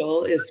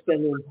Churchill is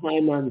spending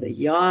time on the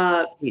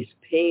yacht. He's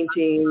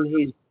painting.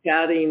 He's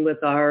chatting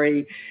with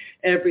Ari.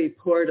 Every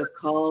port of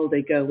call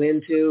they go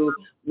into,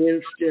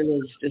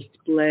 Winston is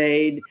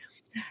displayed.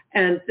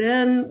 And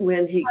then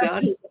when he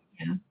got his...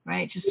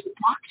 just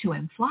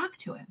flock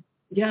to him.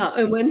 Yeah,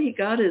 and when he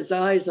got his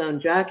eyes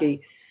on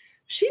Jackie,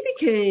 she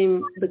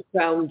became the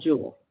crown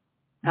jewel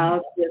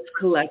of this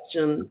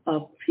collection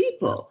of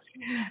people.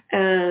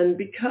 And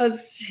because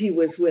he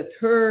was with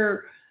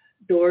her,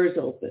 doors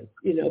open.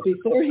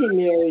 Before he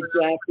married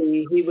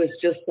Jackie, he was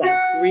just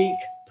that Greek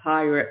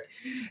pirate.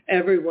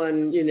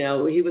 Everyone,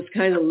 he was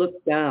kind of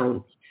looked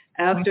down.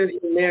 After he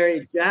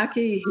married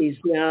Jackie, he's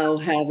now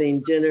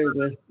having dinner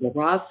with the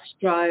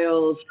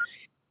Rothschilds.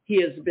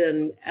 He has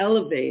been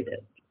elevated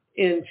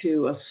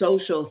into a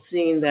social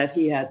scene that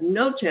he had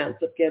no chance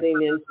of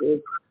getting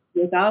into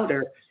without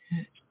her.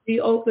 She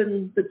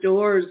opened the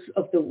doors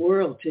of the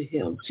world to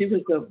him. She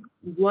was a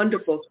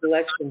wonderful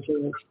collection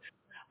to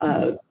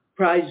his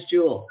prize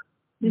jewel.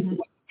 Mm-hmm.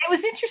 It was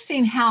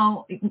interesting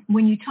how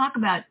when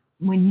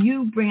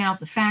you bring out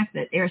the fact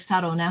that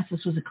Aristotle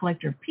Onassis was a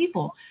collector of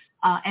people,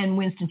 and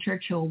Winston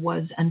Churchill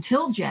was,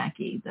 until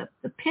Jackie,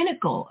 the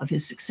pinnacle of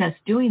his success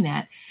doing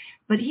that.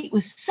 But he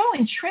was so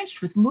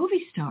entrenched with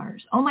movie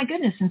stars. Oh, my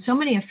goodness. And so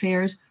many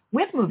affairs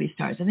with movie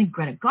stars. I think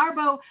Greta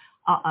Garbo,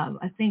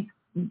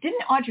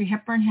 didn't Audrey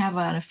Hepburn have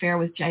an affair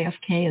with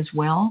JFK as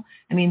well?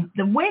 I mean,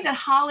 the way that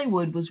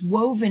Hollywood was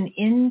woven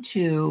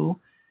into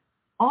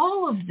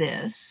all of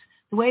this,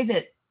 the way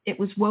that it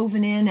was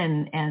woven in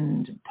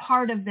and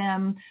part of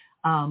them,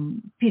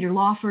 Peter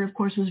Lawford, of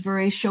course, was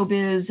very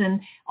showbiz, and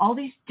all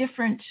these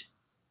different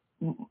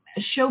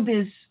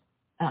showbiz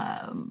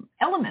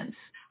elements.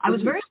 I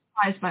was very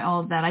surprised by all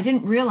of that. I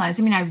didn't realize,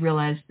 I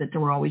realized that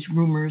there were always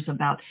rumors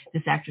about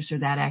this actress or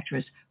that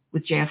actress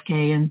with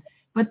JFK,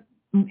 but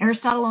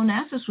Aristotle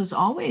Onassis was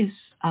always,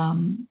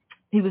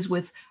 he was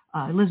with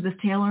Elizabeth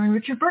Taylor and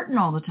Richard Burton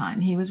all the time.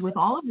 He was with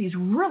all of these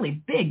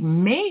really big,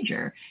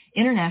 major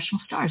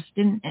international stars.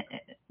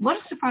 What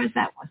a surprise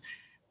that was.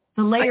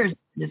 The layers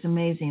is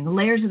amazing. The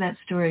layers of that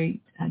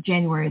story,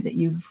 January, that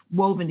you've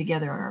woven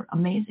together are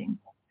amazing.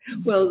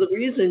 Well, the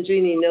reason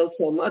Genie knows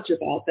so much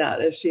about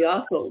that is she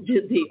also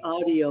did the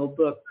audio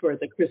book for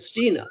the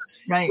Christina,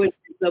 which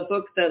is a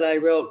book that I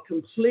wrote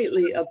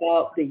completely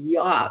about the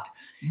yacht.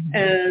 Mm-hmm.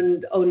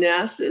 And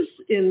Onassis,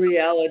 in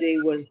reality,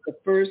 was the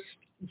first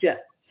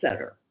jet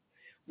setter.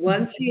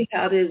 Once he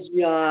had his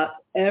yacht,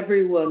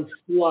 everyone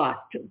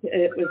flocked.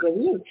 It was a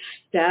real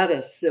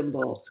status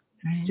symbol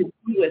to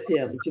be with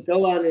him, to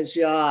go on his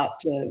yacht,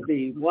 to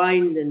be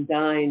wined and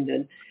dined.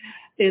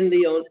 In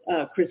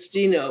the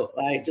Christina,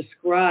 I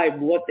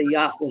described what the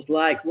yacht was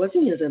like.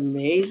 Wasn't it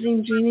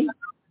amazing, Jeannie?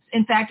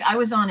 In fact, I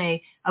was on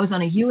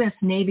a U.S.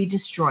 Navy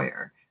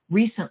destroyer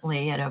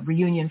recently at a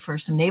reunion for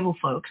some naval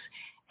folks,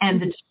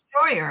 and the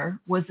destroyer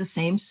was the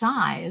same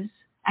size,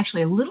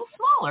 actually a little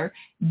smaller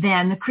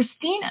than the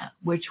Christina,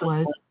 which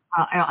was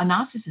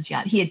Onassis'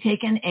 yacht. He had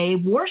taken a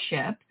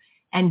warship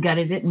and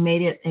gutted it and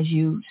made it, as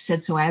you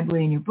said so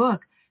admirably in your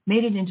book,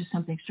 made it into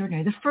something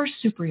extraordinary. The first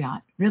super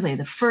yacht, really,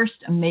 the first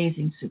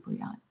amazing super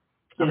yacht.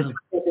 Yes,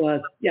 it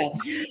was, yeah.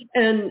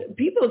 And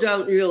people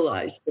don't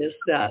realize this,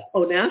 that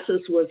Onassis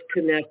was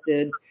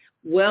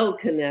well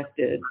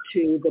connected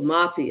to the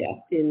mafia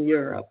in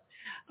Europe.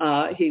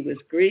 He was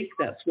Greek,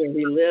 that's where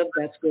he lived,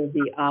 that's where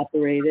he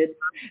operated.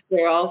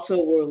 There also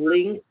were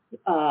links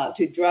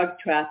to drug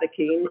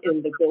trafficking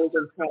in the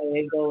Golden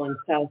Triangle and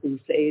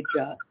Southeast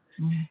Asia.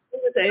 He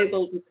was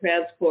able to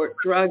transport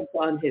drugs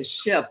on his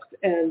ships,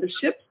 and the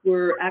ships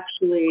were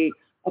actually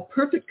a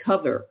perfect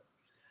cover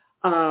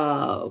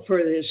for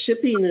the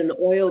shipping and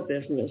oil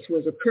business,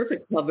 was a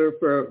perfect cover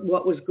for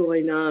what was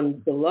going on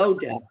below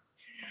deck.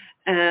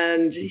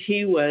 And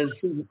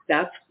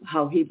that's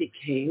how he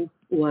became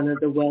one of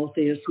the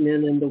wealthiest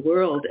men in the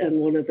world and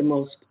one of the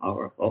most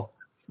powerful.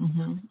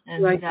 Mm-hmm.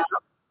 And right now,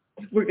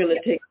 we're going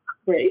to take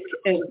a break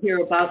and hear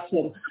about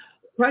some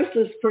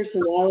priceless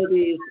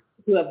personalities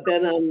who have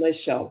been on my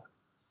show.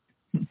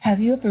 Have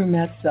you ever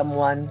met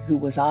someone who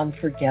was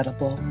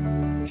unforgettable?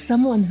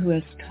 Someone who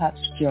has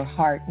touched your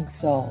heart and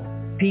soul?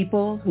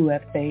 People who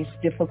have faced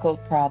difficult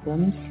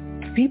problems?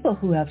 People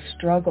who have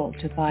struggled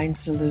to find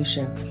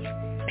solutions?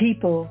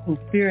 People who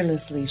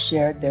fearlessly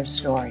shared their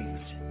stories?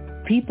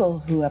 People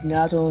who have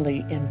not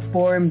only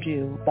informed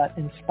you but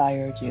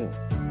inspired you?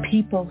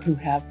 People who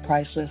have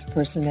priceless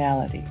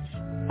personalities?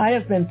 I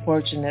have been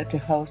fortunate to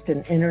host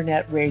an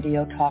internet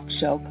radio talk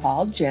show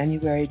called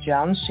January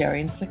Jones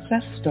Sharing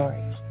Success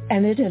Stories,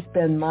 and it has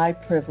been my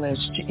privilege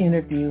to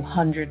interview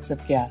hundreds of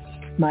guests.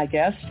 My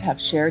guests have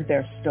shared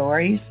their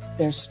stories,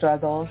 their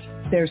struggles,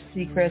 their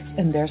secrets,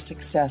 and their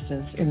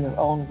successes in their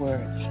own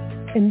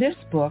words. In this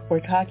book,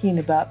 we're talking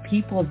about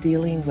people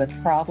dealing with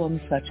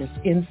problems such as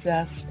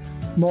incest,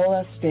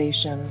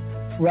 molestation,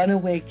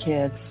 runaway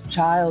kids,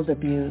 child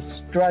abuse,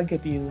 drug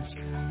abuse,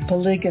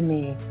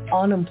 polygamy,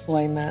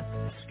 unemployment,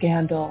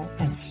 scandal,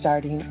 and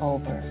starting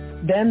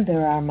over. Then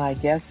there are my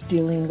guests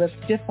dealing with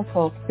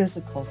difficult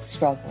physical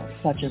struggles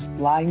such as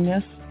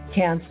blindness,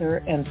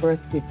 cancer, and birth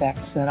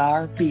defects that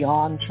are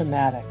beyond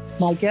traumatic.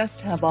 My guests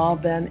have all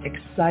been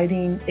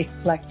exciting,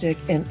 eclectic,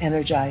 and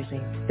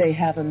energizing. They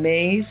have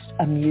amazed,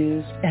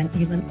 amused, and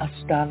even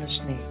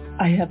astonished me.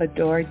 I have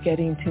adored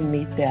getting to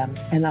meet them,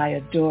 and I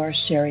adore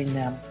sharing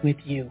them with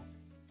you.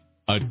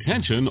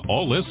 Attention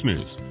all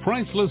listeners.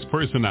 Priceless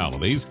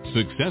Personalities,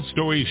 Success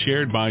Stories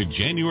Shared by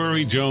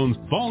January Jones,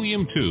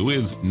 Volume 2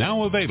 is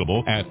now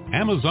available at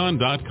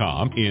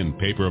Amazon.com in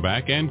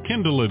paperback and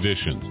Kindle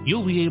editions.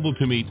 You'll be able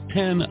to meet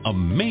 10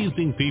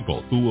 amazing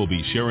people who will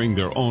be sharing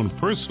their own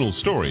personal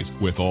stories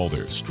with all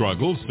their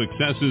struggles,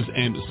 successes,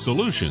 and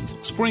solutions,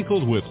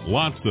 sprinkled with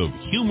lots of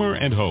humor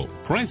and hope.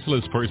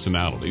 Priceless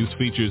Personalities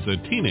features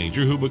a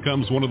teenager who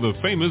becomes one of the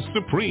famous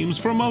Supremes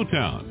from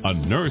Motown, a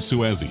nurse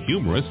who as a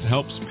humorist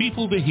helps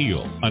people to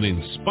heal, an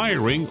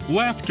inspiring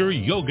laughter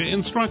yoga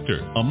instructor,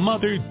 a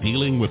mother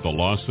dealing with the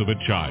loss of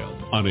a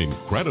child, an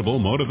incredible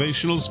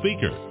motivational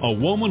speaker, a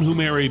woman who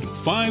married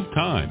 5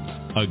 times,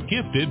 a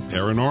gifted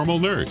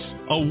paranormal nurse,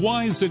 a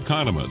wise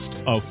economist,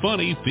 a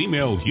funny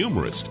female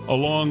humorist,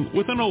 along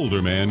with an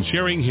older man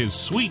sharing his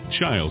sweet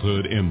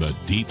childhood in the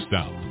Deep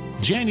South.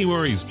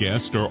 January's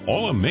guests are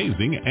all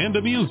amazing and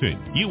amusing.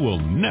 You will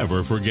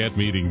never forget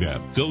meeting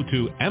them. Go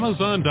to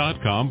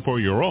Amazon.com for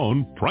your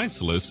own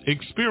priceless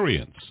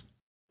experience.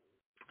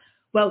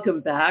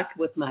 Welcome back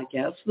with my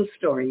guest, the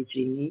story,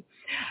 Genie.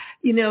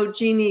 You know,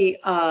 Genie,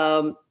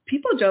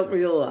 people don't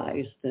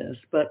realize this,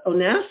 but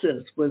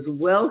Onassis was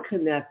well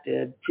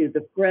connected to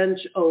the French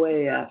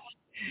OAS.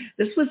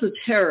 This was a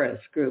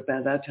terrorist group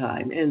at that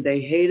time, and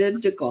they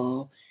hated de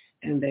Gaulle,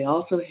 and they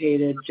also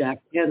hated Jack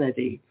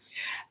Kennedy.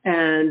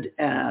 And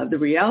the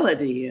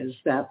reality is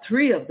that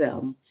 3 of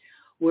them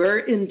were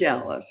in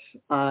Dallas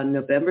on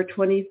November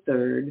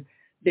 23rd.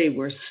 They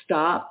were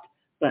stopped,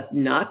 but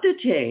not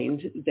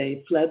detained.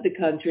 They fled the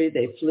country,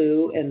 they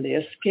flew, and they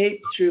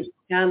escaped through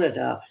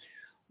Canada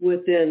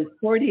within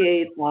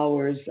 48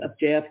 hours of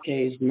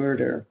JFK's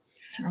murder.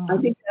 I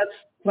think that's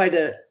quite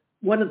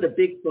one of the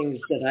big things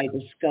that I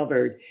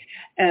discovered.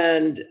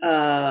 And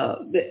I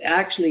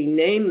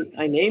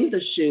named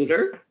the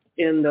shooter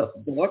in the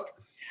book,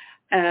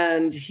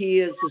 and he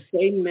is the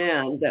same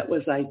man that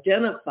was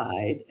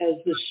identified as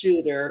the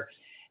shooter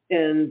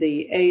in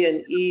the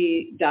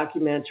A&E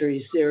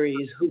documentary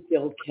series, Who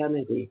Killed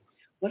Kennedy.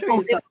 What are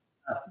your thoughts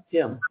about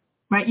him?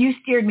 Right, you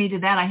steered me to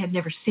that. I had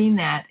never seen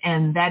that,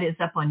 and that is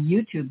up on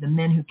YouTube, The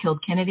Men Who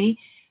Killed Kennedy,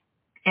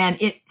 and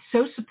it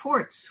so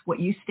supports what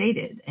you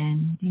stated,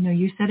 and, you know,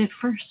 you said it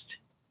first.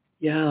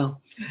 Yeah,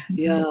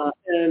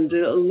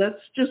 and let's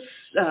just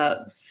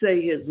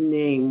say his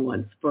name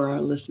once for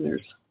our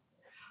listeners.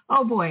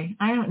 oh boy,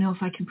 I don't know if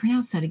I can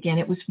pronounce that again.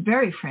 It was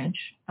very French.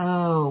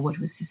 Oh, what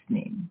was his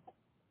name?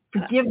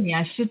 Forgive me.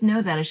 I should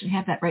know that. I should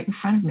have that right in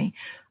front of me.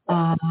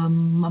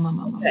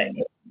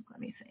 Okay. Let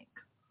me think.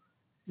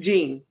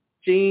 Jean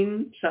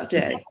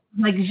Sartre.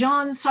 Like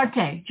Jean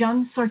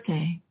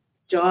Sartre.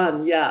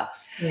 John, yeah.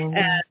 And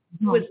it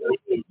was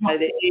written by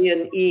the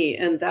A&E,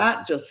 and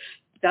that just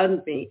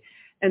stunned me.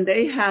 And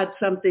they had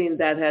something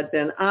that had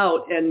been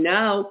out, and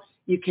now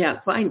you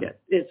can't find it.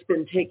 It's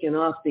been taken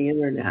off the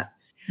internet.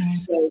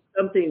 So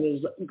something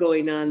is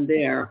going on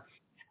there.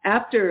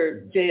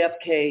 After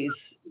JFK's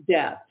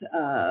death,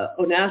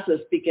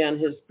 Onassis began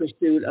his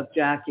pursuit of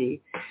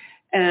Jackie.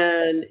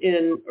 And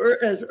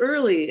as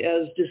early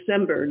as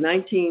December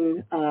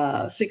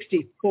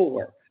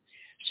 1964,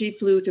 she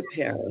flew to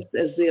Paris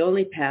as the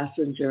only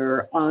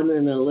passenger on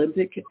an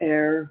Olympic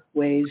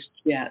Airways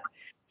jet.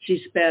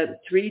 She spent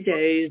 3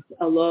 days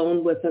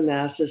alone with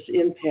Onassis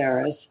in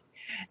Paris,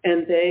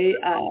 and they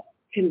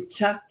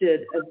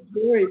conducted a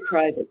very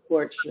private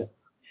courtship.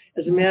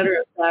 As a matter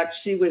of fact,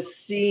 she was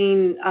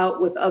seen out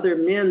with other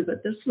men,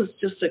 but this was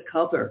just a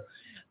cover.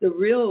 The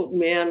real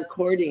man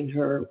courting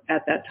her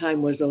at that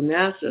time was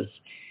Onassis.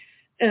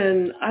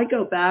 And I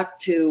go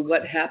back to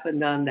what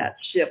happened on that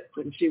ship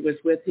when she was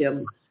with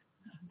him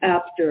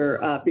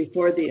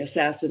before the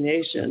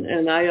assassination.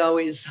 And I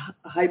always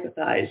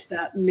hypothesized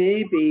that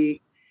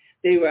maybe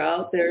they were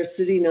out there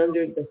sitting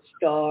under the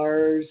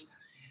stars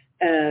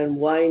and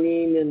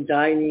whining and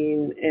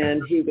dining,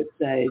 and he would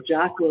say,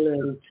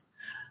 Jacqueline,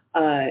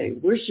 I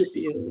worship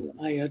you,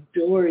 I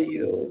adore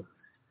you.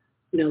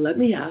 Now let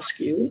me ask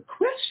you a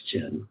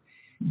question.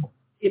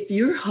 If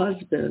your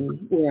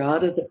husband were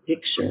out of the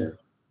picture,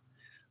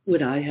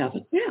 would I have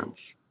a chance?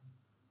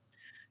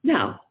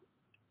 Now,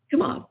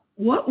 come on,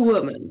 what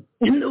woman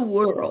in the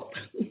world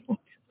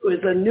who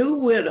is a new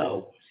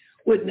widow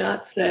would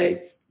not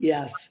say,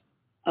 yes,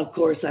 of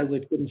course I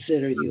would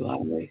consider you,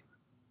 Holly.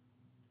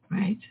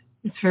 Right.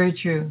 It's very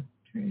true.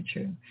 Very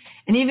true.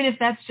 And even if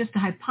that's just a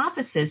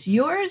hypothesis,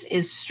 yours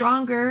is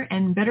stronger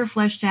and better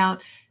fleshed out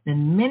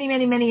than many,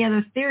 many, many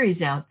other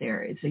theories out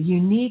there. It's a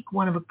unique,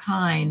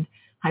 one-of-a-kind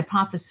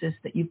hypothesis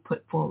that you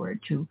put forward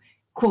to,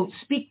 quote,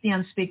 speak the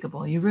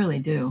unspeakable. You really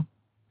do.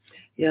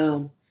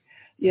 Yeah.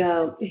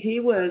 Yeah. He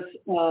was,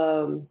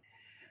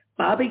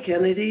 Bobby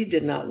Kennedy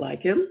did not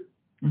like him.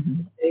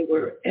 Mm-hmm. They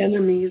were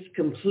enemies,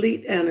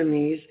 complete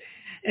enemies,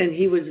 and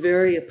he was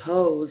very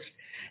opposed.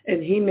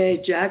 And he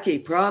made Jackie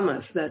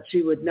promise that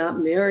she would not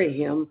marry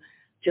him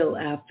till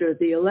after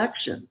the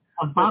election.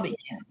 Of Bobby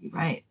Kennedy,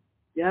 right.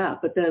 Yeah,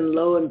 but then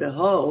lo and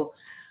behold,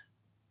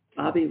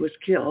 Bobby was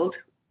killed.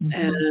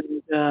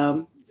 Mm-hmm.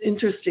 And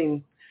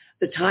interesting,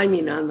 the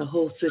timing on the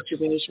whole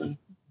situation.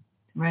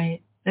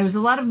 Right. There was a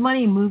lot of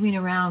money moving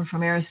around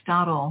from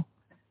Aristotle,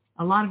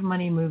 a lot of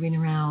money moving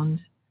around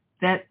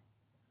that,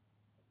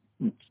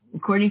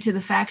 according to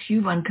the facts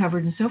you've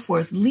uncovered and so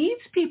forth,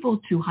 leads people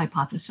to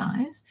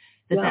hypothesize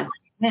that that's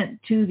meant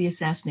to the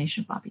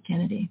assassination of Bobby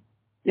Kennedy.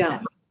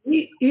 Yeah.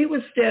 He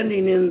was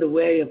standing in the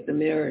way of the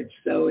marriage,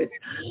 so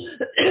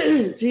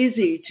it's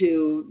easy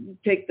to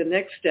take the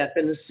next step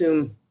and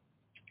assume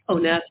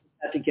Onassis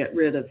had to get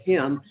rid of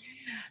him.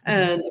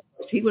 And of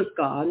course, he was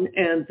gone.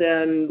 And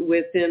then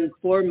within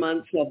 4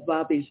 months of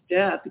Bobby's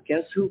death,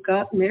 guess who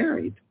got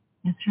married?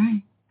 That's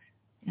right.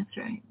 That's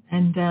right.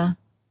 And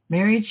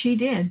married she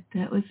did.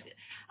 That was.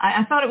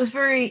 I thought it was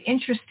very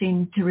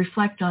interesting to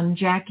reflect on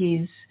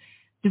Jackie's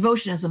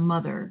devotion as a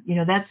mother. You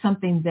know, that's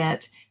something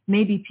that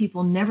maybe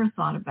people never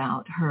thought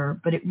about her,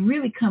 but it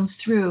really comes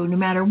through no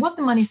matter what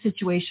the money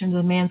situation,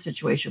 the man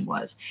situation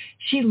was.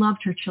 She loved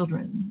her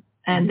children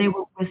and they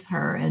were with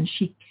her, and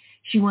she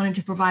wanted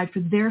to provide for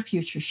their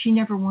future. She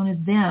never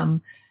wanted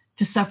them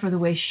to suffer the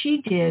way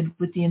she did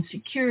with the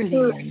insecurity.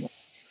 And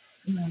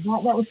that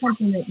was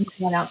something that you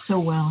got out so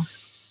well.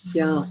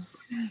 Yeah.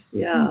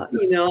 Yeah.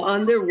 You know,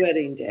 on their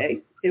wedding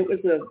day, it was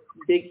a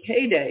big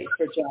payday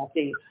for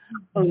Jackie.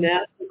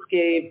 Onassis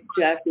gave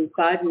Jackie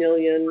 $5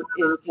 million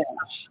in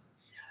cash.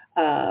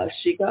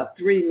 She got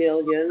 $3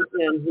 million,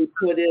 and he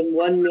put in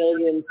 $1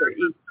 million for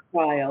each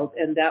child,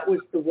 and that was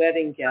the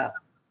wedding gift.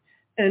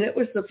 And it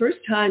was the first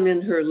time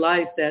in her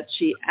life that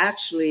she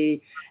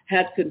actually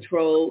had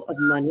control of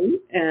money,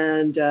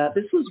 and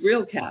this was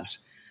real cash.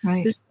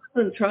 Right. This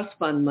wasn't trust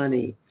fund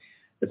money.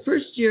 The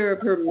first year of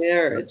her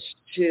marriage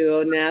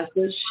to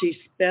Onassis, she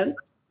spent,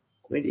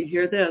 wait till you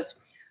hear this,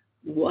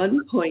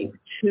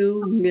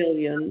 $1.2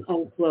 million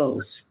on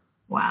clothes.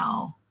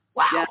 Wow.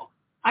 Yeah.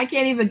 I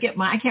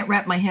can't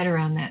wrap my head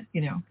around that,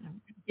 you know.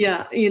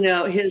 Yeah, you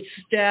know, his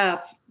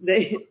staff,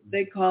 they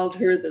called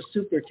her the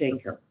super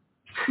tanker.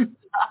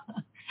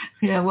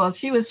 Yeah, well,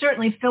 she was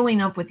certainly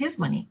filling up with his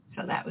money,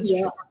 so that was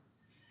true.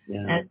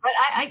 Yeah. But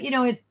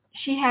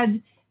she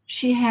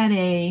had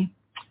a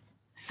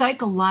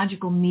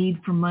psychological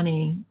need for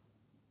money.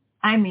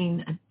 I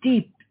mean, a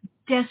deep,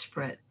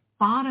 desperate,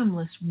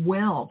 bottomless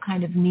well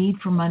kind of need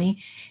for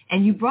money.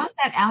 And you brought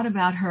that out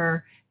about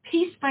her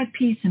piece by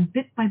piece and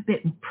bit by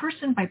bit and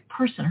person by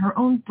person, her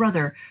own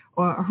brother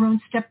or her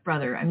own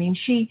stepbrother. I mean,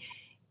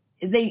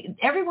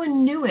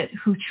 everyone knew it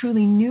who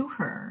truly knew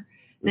her,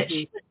 that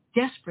she was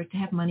desperate to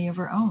have money of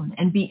her own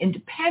and be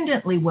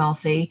independently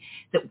wealthy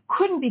that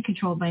couldn't be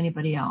controlled by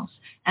anybody else.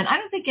 And I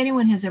don't think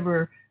anyone has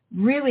ever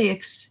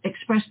really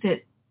expressed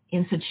it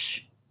in such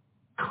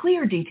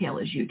clear detail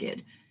as you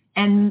did.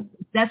 And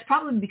that's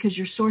probably because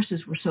your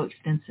sources were so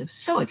extensive.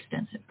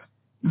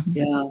 Mm-hmm.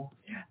 Yeah.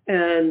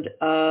 And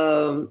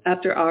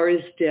after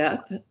Ari's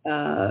death,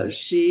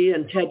 she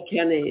and Ted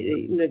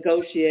Kennedy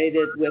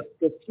negotiated with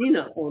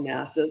Christina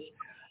Onassis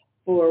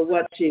for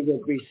what she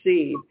would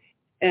receive.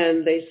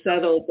 And they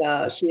settled,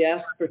 she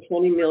asked for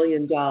 $20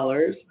 million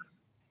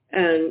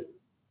and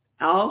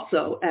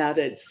also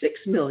added $6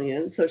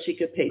 million so she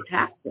could pay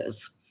taxes.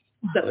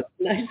 So it's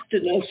nice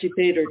to know she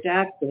paid her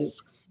taxes.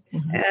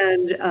 Mm-hmm.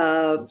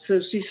 And so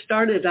she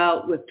started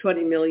out with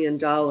 $20 million.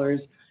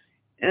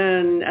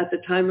 And at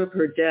the time of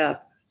her death,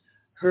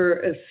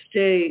 her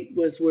estate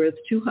was worth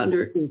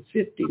 $250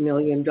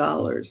 million.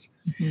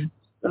 Mm-hmm.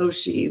 So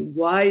she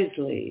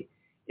wisely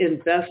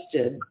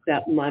invested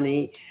that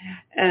money,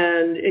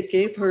 and it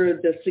gave her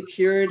the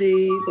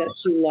security that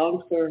she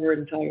longed for her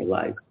entire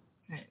life.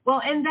 Right.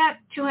 Well, and that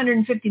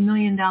 $250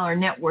 million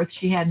net worth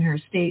she had in her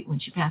estate when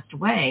she passed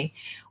away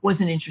was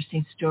an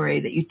interesting story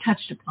that you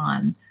touched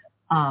upon,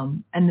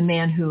 and the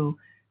man who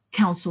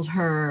counseled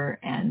her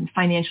and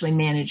financially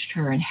managed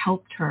her and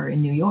helped her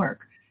in New York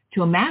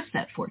to amass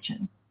that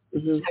fortune.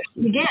 Mm-hmm.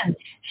 So again,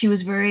 she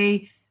was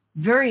very,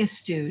 very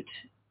astute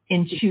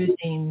in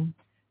choosing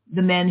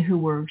the men who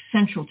were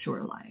central to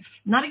her life,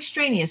 not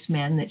extraneous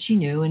men that she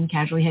knew and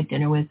casually had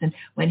dinner with and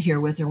went here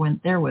with or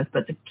went there with,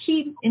 but the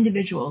key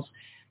individuals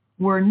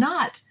were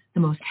not the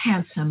most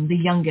handsome, the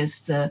youngest,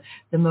 the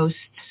most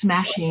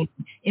smashing,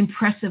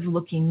 impressive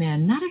looking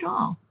men. Not at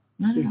all.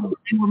 Not at all.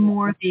 They were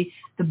more, the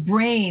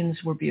brains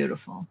were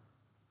beautiful.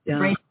 The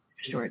brains were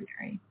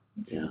extraordinary.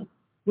 Yeah.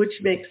 Which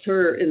makes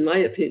her, in my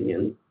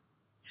opinion,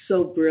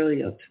 so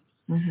brilliant.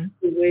 Mm-hmm.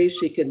 The way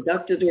she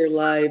conducted her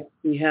life,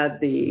 she had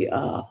the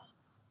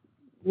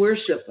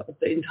worship of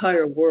the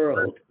entire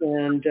world.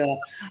 And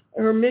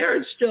her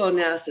marriage to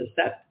Onassis,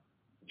 that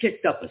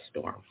kicked up a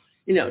storm.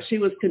 You know, she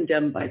was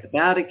condemned by the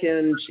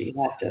Vatican. She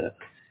had to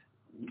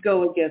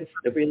go against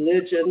the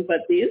religion.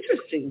 But the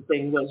interesting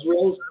thing was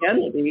Rose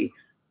Kennedy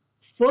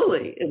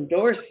fully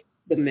endorsed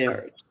the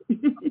marriage.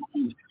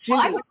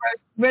 I think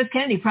Rose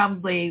Kennedy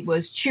probably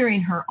was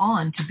cheering her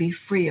on to be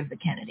free of the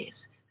Kennedys,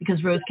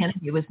 because Rose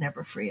Kennedy was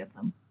never free of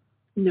them.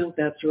 No,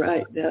 that's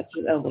right.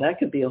 That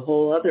could be a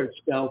whole other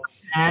show.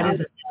 That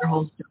is another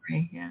whole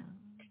story, yeah.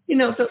 You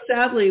know, so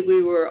sadly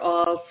we were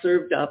all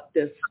served up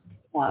this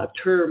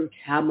term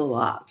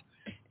Camelot.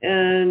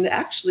 And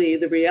actually,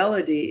 the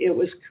reality, it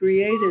was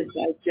created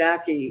by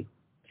Jackie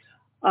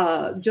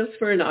just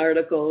for an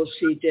article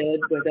she did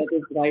with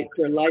Others Light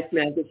for Life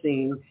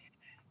magazine.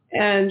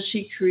 And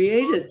she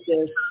created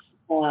this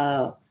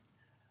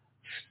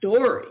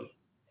story.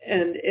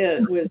 And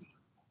it was...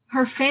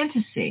 her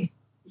fantasy.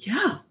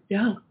 Yeah.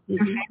 Her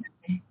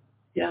fantasy.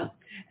 Yeah.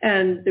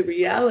 And the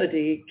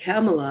reality,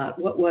 Camelot,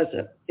 what was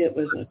it? It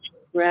was a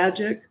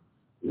tragic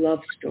love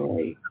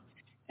story.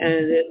 And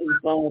it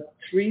involved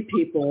three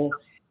people.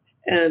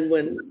 And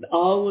when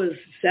all was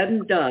said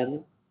and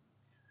done,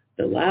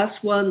 the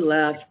last one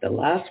left, the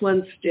last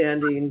one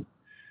standing,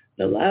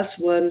 the last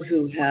one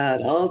who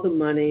had all the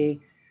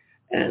money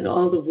and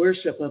all the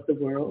worship of the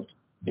world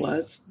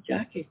was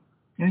Jackie.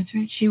 That's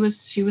right. She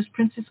was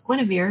Princess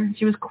Guinevere.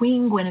 She was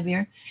Queen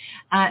Guinevere.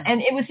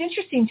 And it was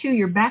interesting, too,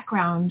 your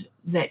background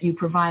that you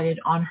provided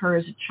on her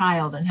as a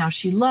child and how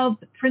she loved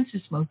the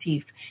princess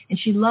motif. And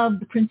she loved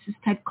the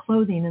princess-type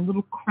clothing and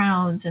little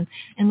crowns and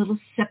little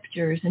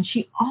scepters. And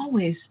she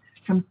always,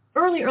 from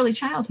early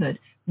childhood,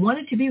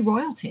 wanted to be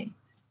royalty.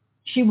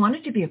 She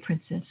wanted to be a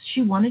princess.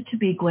 She wanted to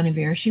be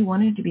Guinevere. She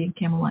wanted to be in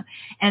Camelot.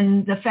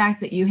 And the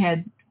fact that you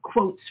had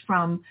quotes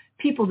from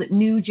people that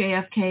knew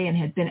JFK and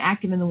had been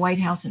active in the White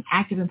House and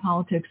active in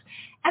politics,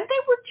 and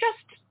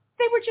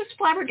they were just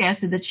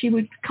flabbergasted that she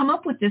would come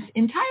up with this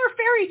entire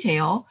fairy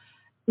tale.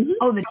 Mm-hmm.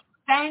 Oh, that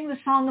he sang the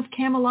song of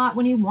Camelot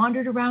when he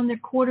wandered around their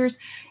quarters.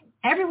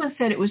 Everyone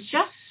said it was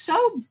just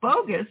so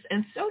bogus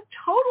and so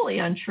totally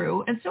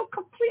untrue and so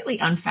completely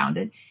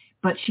unfounded.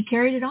 But she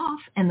carried it off,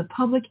 and the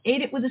public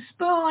ate it with a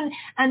spoon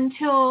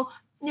until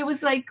it was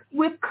like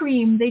whipped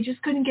cream. They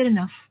just couldn't get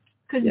enough.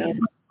 Couldn't get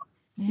enough.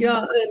 Yeah,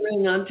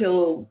 and then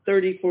until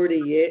 30, 40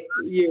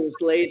 years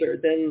later,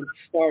 then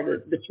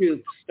the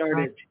truth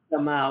started to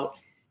come out,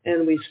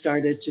 and we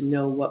started to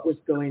know what was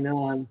going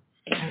on.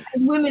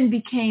 And women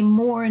became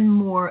more and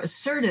more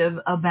assertive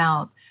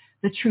about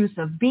the truth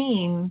of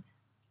being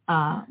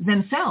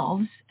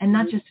themselves and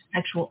not just a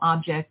sexual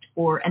object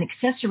or an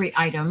accessory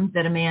item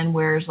that a man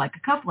wears like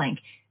a cufflink.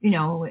 You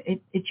know,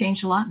 it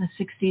changed a lot in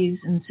the 60s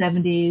and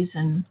 70s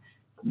and,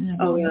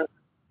 you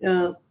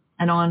know,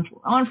 and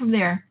on from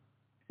there.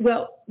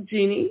 Well,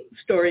 Genie,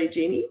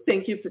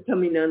 thank you for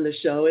coming on the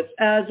show. It's,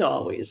 as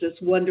always, it's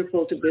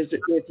wonderful to visit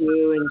with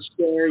you and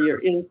share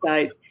your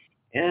insights.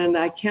 And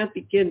I can't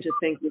begin to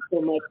thank you so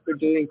much for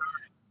doing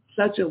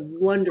such a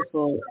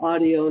wonderful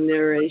audio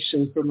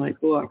narration for my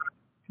book.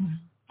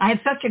 I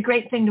had such a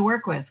great thing to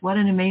work with. What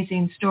an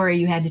amazing story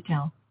you had to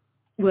tell.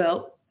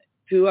 Well,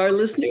 to our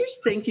listeners,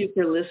 thank you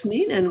for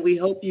listening, and we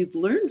hope you've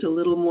learned a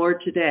little more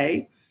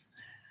today.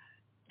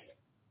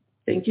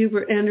 Thank you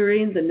for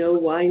entering the No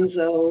Whine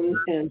Zone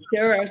and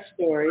share our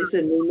stories.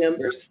 And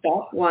remember,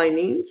 stop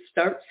whining,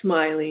 start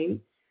smiling.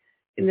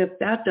 And if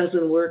that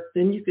doesn't work,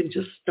 then you can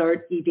just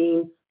start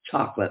eating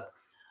chocolate.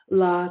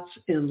 Lots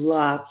and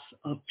lots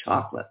of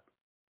chocolate.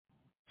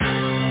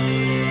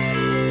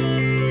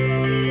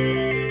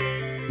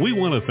 We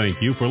want to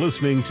thank you for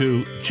listening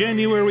to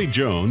January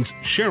Jones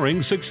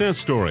Sharing Success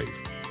Stories.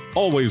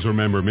 Always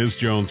remember Ms.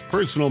 Jones'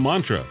 personal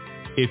mantra,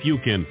 if you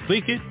can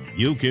think it,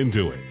 you can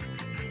do it.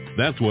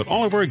 That's what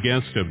all of our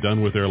guests have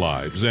done with their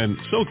lives, and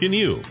so can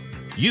you.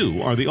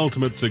 You are the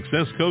ultimate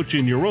success coach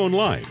in your own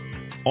life.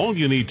 All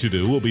you need to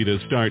do will be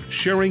to start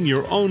sharing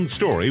your own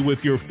story with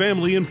your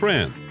family and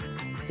friends.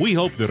 We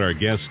hope that our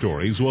guest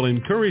stories will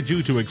encourage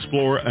you to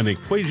explore an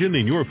equation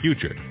in your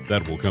future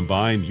that will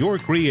combine your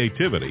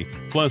creativity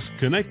plus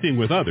connecting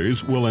with others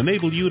will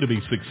enable you to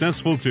be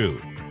successful too.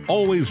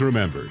 Always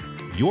remember,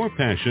 your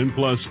passion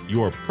plus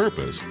your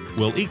purpose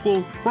will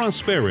equal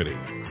prosperity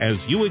as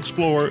you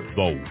explore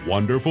the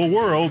wonderful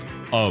world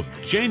of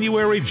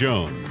January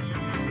Jones.